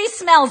everybody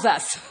smells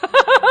us.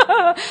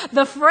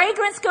 The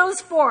fragrance goes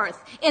forth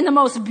in the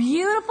most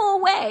beautiful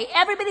way.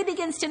 Everybody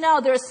begins to know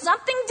there's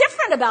something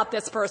different about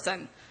this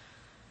person.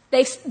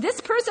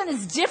 This person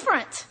is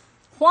different.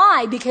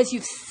 Why? Because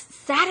you've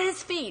sat at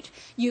His feet.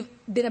 You've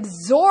been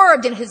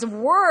absorbed in His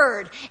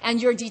Word, and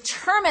you're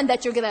determined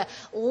that you're going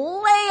to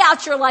lay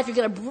out your life. You're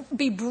going to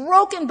be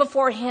broken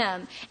before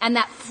Him, and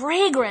that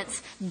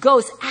fragrance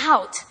goes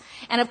out.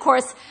 And of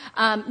course,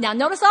 now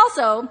notice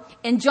also,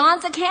 in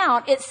John's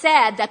account, it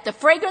said that the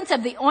fragrance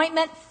of the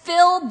ointment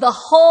filled the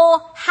whole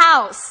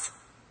house.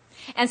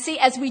 And see,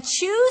 as we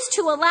choose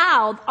to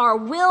allow our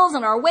wills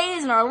and our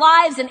ways and our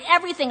lives and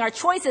everything, our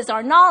choices,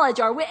 our knowledge,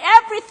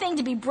 everything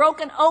to be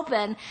broken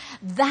open,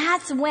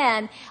 that's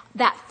when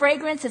that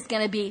fragrance is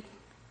going to be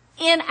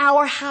in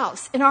our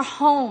house, in our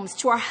homes,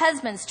 to our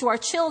husbands, to our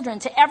children,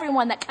 to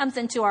everyone that comes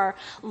into our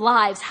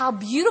lives. How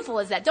beautiful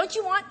is that? Don't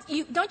you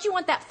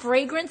want that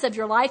fragrance of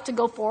your life to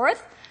go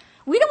forth?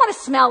 We don't want to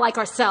smell like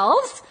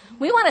ourselves.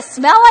 We want to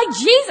smell like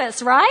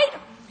Jesus, right?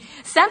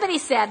 Somebody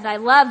said, and I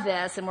love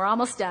this, and we're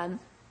almost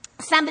done.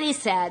 Somebody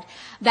said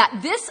that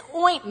this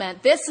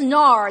ointment, this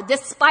nard,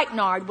 this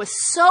spikenard was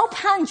so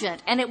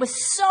pungent and it was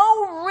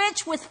so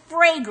rich with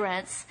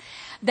fragrance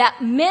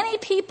that many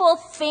people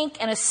think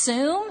and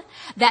assume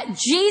that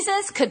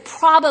Jesus could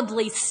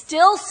probably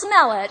still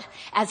smell it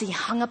as He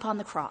hung upon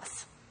the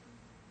cross.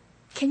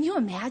 Can you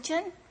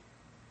imagine?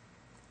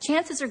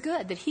 Chances are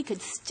good that He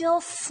could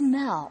still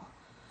smell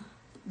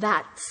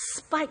that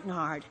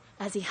spikenard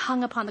as He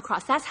hung upon the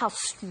cross. That's how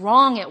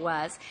strong it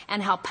was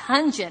and how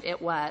pungent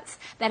it was.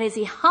 That as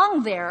He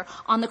hung there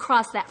on the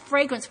cross, that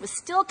fragrance was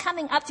still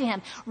coming up to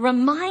Him,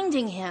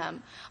 reminding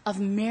Him of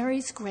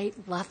Mary's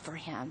great love for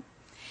Him.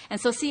 And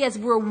so see, as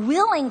we're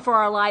willing for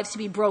our lives to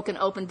be broken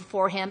open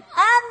before Him,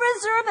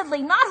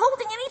 unreservedly, not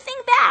holding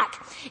anything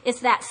back,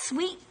 it's that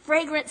sweet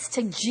fragrance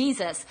to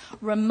Jesus,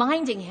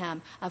 reminding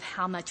Him of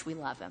how much we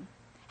love Him.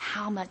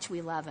 How much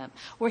we love Him.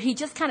 Where He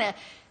just kind of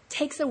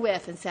takes a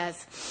whiff and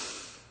says,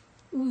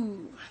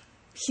 ooh,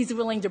 she's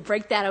willing to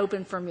break that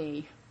open for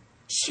me.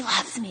 She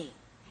loves me.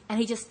 And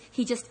he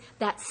just,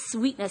 that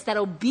sweetness, that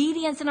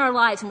obedience in our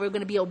lives, and we're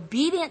going to be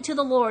obedient to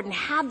the Lord and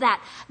have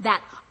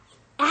that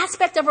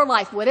aspect of our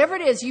life, whatever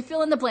it is, you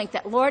fill in the blank,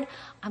 that Lord,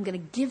 I'm going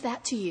to give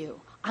that to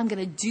you. I'm going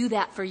to do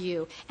that for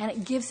you. And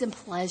it gives Him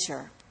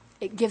pleasure.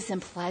 It gives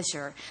Him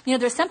pleasure. You know,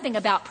 there's something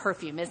about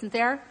perfume, isn't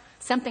there?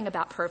 Something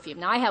about perfume.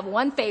 Now, I have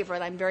one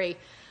favorite I'm very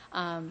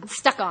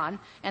stuck on,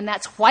 and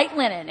that's white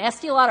linen.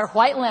 Estee Lauder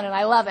white linen.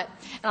 I love it.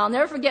 And I'll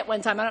never forget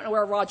one time, I don't know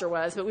where Roger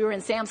was, but we were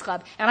in Sam's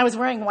Club, and I was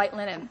wearing white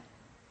linen.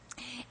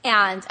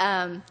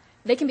 And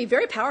they can be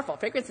very powerful.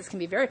 Fragrances can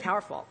be very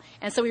powerful.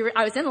 And so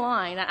I was in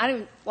line.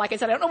 And like I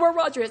said, I don't know where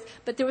Roger is,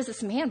 but there was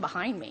this man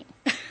behind me.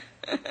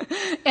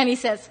 And he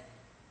says,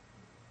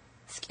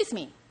 excuse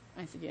me.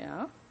 I said,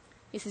 yeah.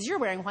 He says, you're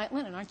wearing white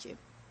linen, aren't you?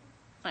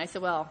 And I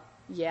said, well,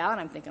 yeah.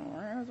 And I'm thinking,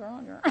 where's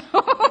Roger?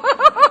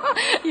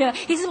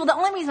 He says, well, the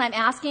only reason I'm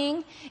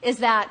asking is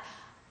that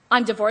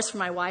I'm divorced from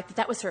my wife, but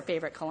that was her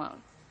favorite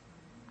cologne.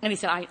 And he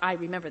said, I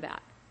remember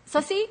that. So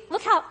see,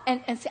 look how,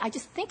 and see, I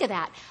just think of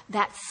that.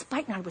 That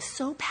spikenard was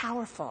so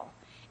powerful.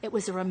 It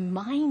was a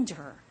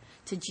reminder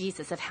to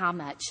Jesus of how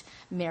much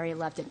Mary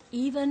loved him,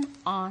 even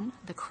on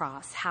the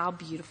cross. How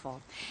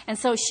beautiful. And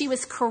so she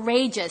was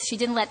courageous. She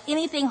didn't let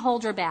anything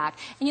hold her back.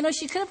 And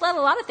she could have let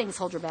a lot of things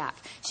hold her back.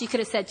 She could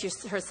have said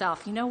to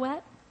herself, you know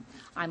what?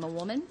 I'm a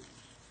woman.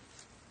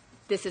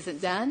 This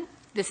isn't done.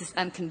 This is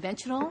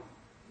unconventional.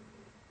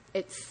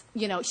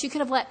 She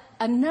could have let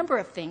a number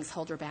of things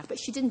hold her back, but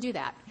she didn't do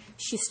that.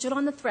 She stood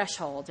on the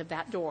threshold of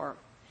that door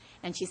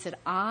and she said,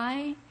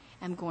 I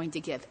am going to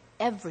give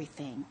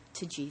everything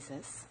to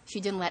Jesus.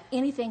 She didn't let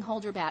anything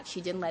hold her back.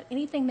 She didn't let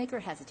anything make her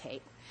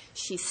hesitate.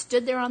 She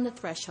stood there on the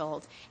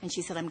threshold and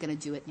she said, I'm going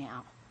to do it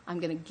now. I'm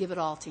going to give it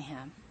all to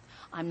him.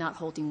 I'm not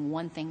holding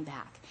one thing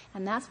back.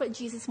 And that's what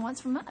Jesus wants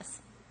from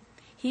us.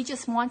 He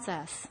just wants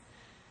us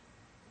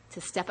to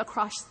step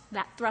across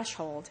that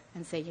threshold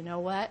and say, you know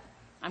what?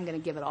 I'm going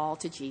to give it all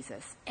to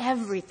Jesus.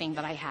 Everything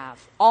that I have,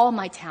 all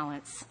my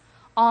talents,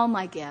 all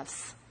my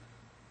gifts,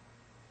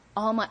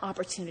 all my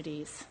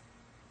opportunities,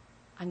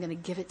 I'm going to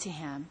give it to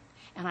him.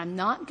 And I'm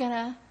not going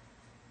to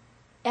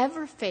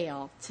ever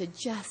fail to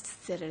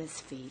just sit at his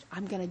feet.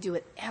 I'm going to do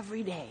it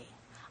every day.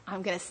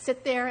 I'm going to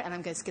sit there and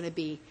I'm just going to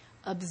be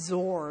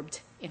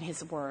absorbed in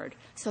his word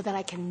so that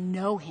I can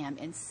know him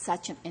in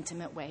such an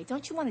intimate way.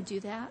 Don't you want to do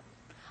that?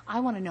 I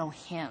want to know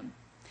him.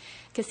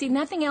 Because see,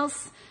 nothing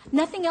else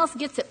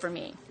gets it for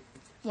me.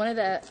 One of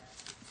the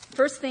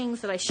first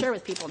things that I share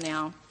with people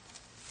now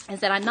is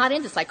that I'm not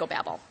into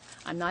psychobabble.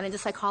 I'm not into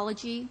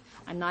psychology.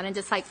 I'm not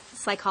into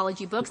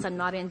psychology books. I'm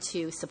not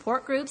into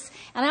support groups.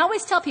 And I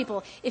always tell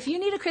people, if you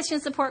need a Christian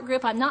support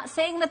group, I'm not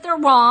saying that they're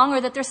wrong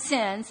or that they're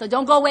sin. So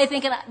don't go away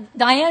thinking,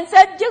 Diane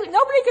said,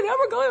 nobody can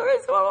ever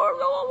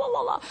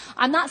go.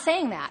 I'm not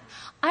saying that.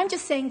 I'm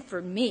just saying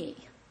for me,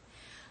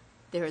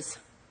 there's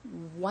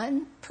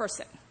one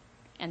person,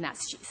 and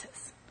that's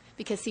Jesus.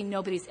 Because, see,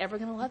 nobody's ever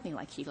going to love me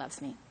like he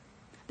loves me.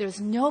 There's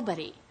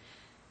nobody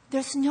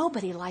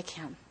like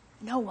him.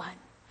 No one.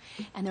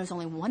 And there's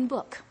only one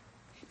book.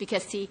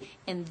 Because, see,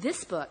 in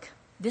this book,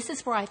 this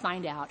is where I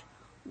find out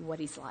what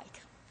he's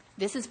like.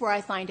 This is where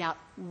I find out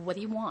what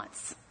he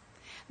wants.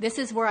 This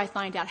is where I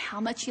find out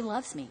how much he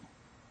loves me.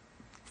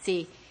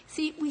 See,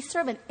 we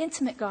serve an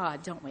intimate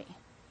God, don't we?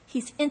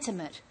 He's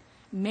intimate.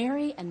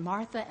 Mary and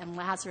Martha and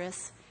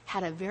Lazarus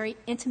had a very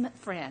intimate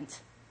friend.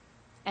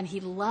 And he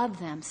loved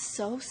them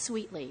so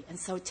sweetly and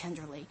so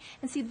tenderly.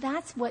 And see,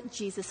 that's what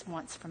Jesus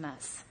wants from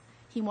us.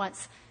 He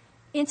wants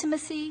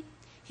intimacy.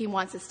 He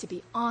wants us to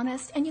be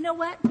honest. And you know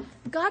what?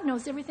 God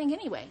knows everything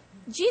anyway.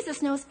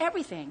 Jesus knows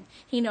everything.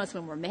 He knows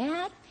when we're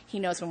mad. He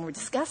knows when we're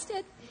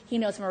disgusted. He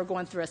knows when we're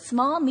going through a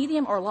small,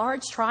 medium, or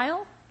large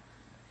trial.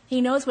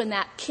 He knows when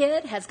that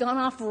kid has gone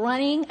off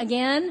running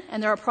again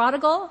and they're a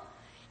prodigal.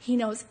 He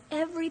knows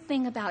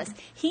everything about us.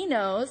 He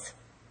knows,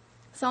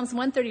 Psalms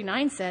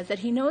 139 says that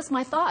he knows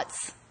my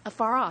thoughts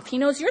afar off. He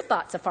knows your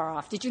thoughts afar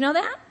off. Did you know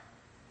that?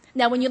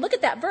 Now, when you look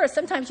at that verse,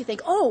 sometimes you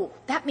think, oh,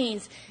 that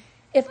means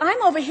if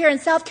I'm over here in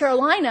South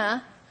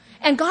Carolina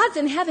and God's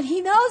in heaven, he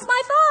knows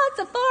my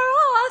thoughts afar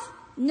off.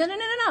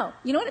 No.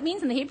 You know what it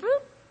means in the Hebrew?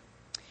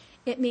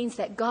 It means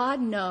that God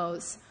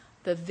knows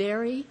the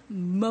very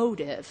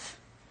motive,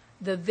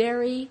 the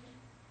very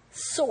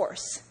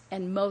source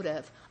and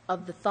motive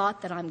of the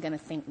thought that I'm going to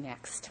think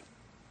next.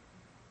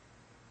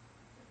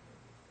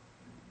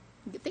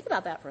 Think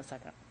about that for a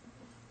second.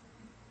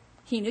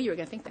 He knew you were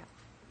going to think that.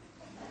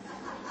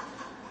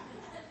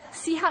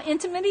 See how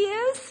intimate he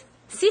is?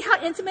 See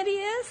how intimate he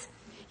is?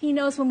 He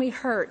knows when we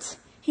hurt.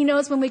 He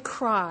knows when we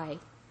cry.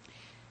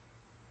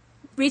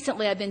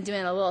 Recently, I've been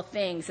doing a little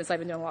thing since I've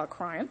been doing a lot of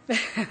crying.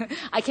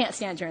 I can't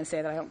stand here and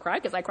say that I don't cry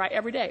because I cry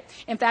every day.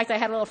 In fact, I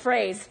had a little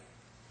phrase,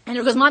 and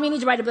it goes, Mom, you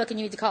need to write a book and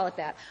you need to call it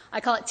that.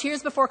 I call it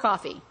Tears Before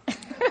Coffee.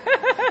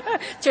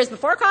 Tears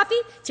before coffee,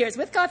 tears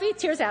with coffee,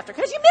 tears after.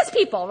 Because you miss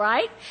people,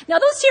 right? Now,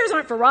 those tears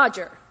aren't for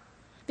Roger.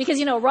 Because,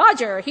 you know,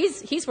 Roger,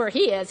 he's where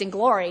he is in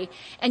glory.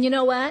 And you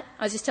know what?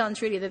 I was just telling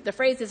Trudy that the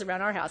phrase is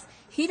around our house.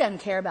 He doesn't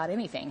care about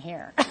anything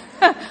here.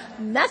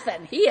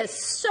 Nothing. He is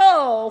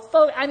so,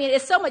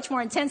 it's so much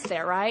more intense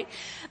there, right?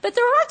 But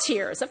there are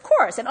tears, of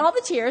course. And all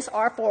the tears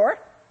are for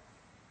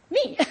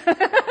me. Because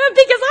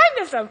I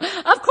miss him.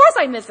 Of course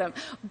I miss him.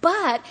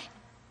 But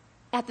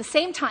at the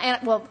same time,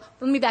 let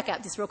me back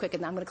up just real quick,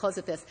 and I'm going to close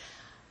with this.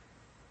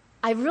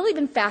 I've really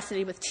been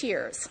fascinated with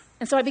tears.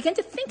 And so I began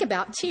to think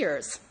about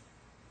tears.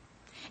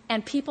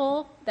 And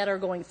people that are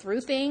going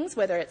through things,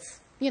 whether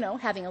it's,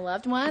 having a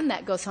loved one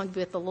that goes home to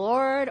be with the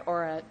Lord,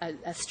 or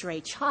a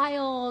stray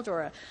child,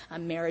 or a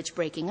marriage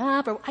breaking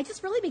up, or I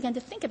just really began to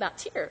think about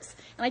tears.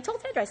 And I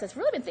told Sandra, I said, I've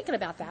really been thinking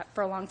about that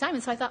for a long time.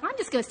 And so I thought, I'm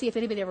just going to see if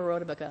anybody ever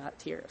wrote a book about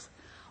tears.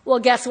 Well,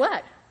 guess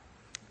what?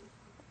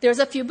 There's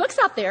a few books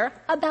out there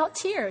about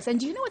tears. And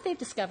do you know what they've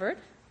discovered?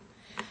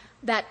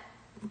 That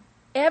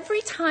every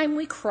time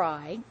we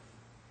cry,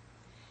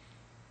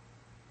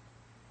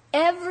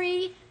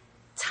 every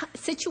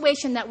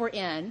situation that we're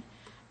in,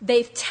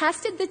 They've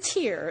tested the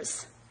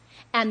tears,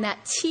 and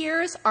that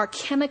tears are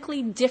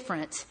chemically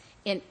different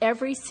in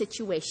every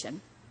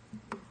situation.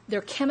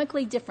 They're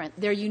chemically different.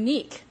 They're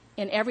unique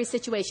in every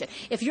situation.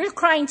 If you're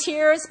crying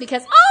tears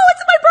because, oh,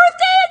 it's my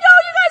birthday, and oh,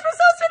 you guys were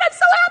so sweet, I'm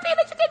so happy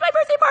that you came to my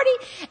birthday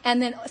party.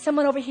 And then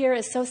someone over here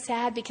is so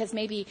sad because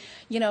maybe,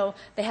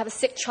 they have a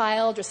sick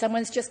child or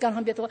someone's just gone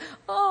home to the,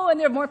 oh, and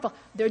they're mournful.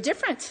 They're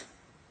different.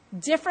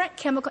 Different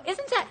chemical.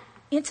 Isn't that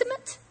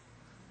intimate?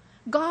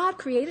 God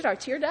created our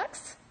tear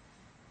ducts,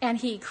 and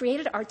he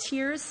created our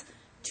tears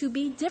to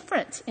be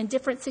different in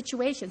different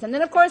situations. And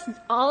then, of course,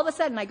 all of a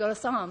sudden I go to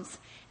Psalms,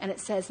 and it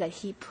says that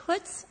he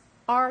puts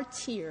our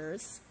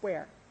tears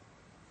where?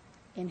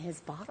 In his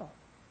bottle.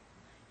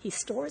 He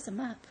stores them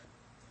up.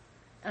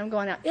 And I'm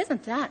going, now,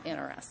 isn't that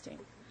interesting?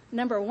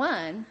 Number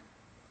one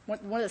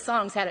of the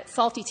songs had it,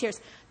 salty tears.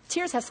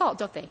 Tears have salt,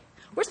 don't they?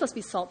 We're supposed to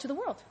be salt to the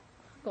world.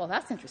 Well,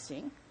 that's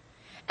interesting.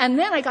 And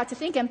then I got to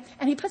thinking,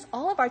 and he puts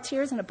all of our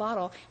tears in a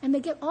bottle, and they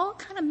get all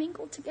kind of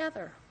mingled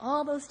together,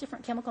 all those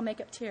different chemical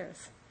makeup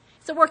tears.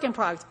 It's a work in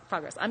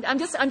progress. I'm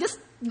just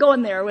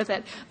going there with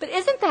it. But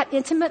isn't that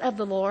intimate of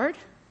the Lord?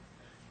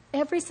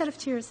 Every set of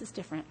tears is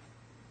different.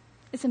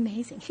 It's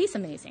amazing. He's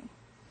amazing.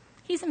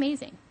 He's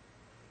amazing.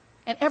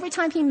 And every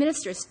time he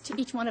ministers to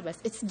each one of us,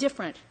 it's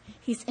different.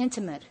 He's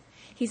intimate.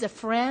 He's a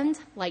friend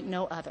like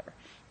no other.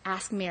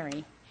 Ask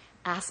Mary,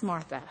 ask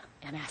Martha,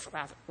 and ask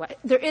Lazarus.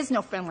 There is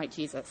no friend like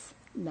Jesus.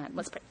 None.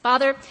 Let's pray.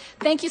 Father,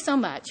 thank you so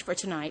much for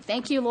tonight.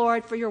 Thank you,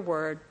 Lord, for your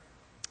word.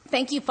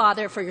 Thank you,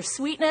 Father, for your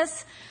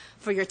sweetness,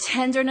 for your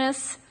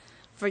tenderness,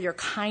 for your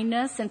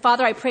kindness. And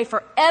Father, I pray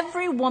for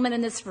every woman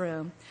in this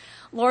room.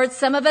 Lord,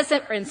 some of us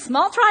are in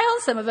small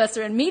trials, some of us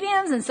are in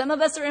mediums, and some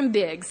of us are in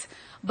bigs.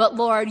 But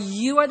Lord,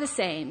 you are the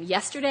same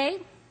yesterday,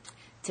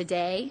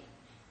 today,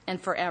 and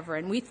forever.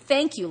 And we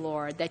thank you,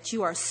 Lord, that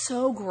you are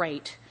so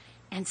great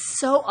and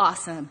so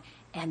awesome,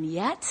 and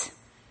yet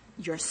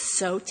you're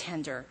so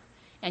tender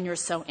and you're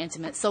so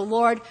intimate. So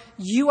Lord,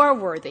 you are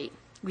worthy.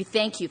 We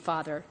thank you,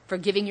 Father, for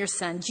giving your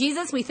son.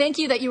 Jesus, we thank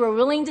you that you were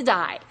willing to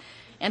die.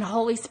 And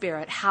Holy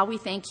Spirit, how we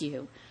thank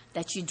you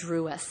that you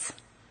drew us.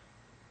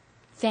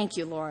 Thank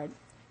you, Lord.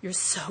 You're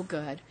so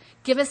good.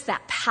 Give us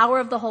that power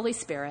of the Holy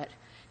Spirit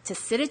to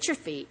sit at your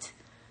feet,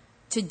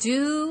 to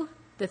do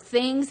the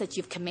things that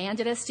you've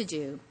commanded us to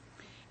do.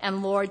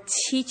 And Lord,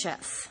 teach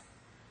us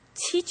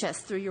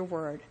through your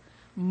word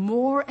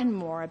more and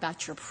more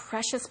about your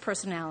precious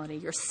personality,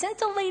 your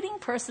scintillating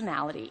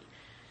personality,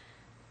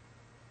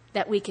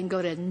 that we can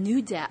go to new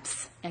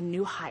depths and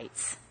new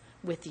heights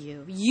with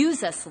you.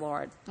 Use us,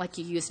 Lord, like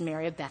you used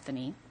Mary of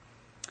Bethany.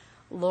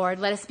 Lord,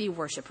 let us be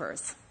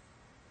worshipers.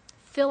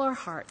 Fill our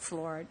hearts,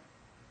 Lord,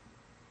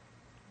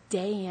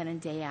 day in and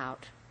day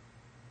out.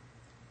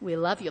 We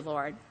love you,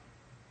 Lord.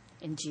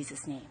 In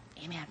Jesus' name,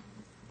 amen.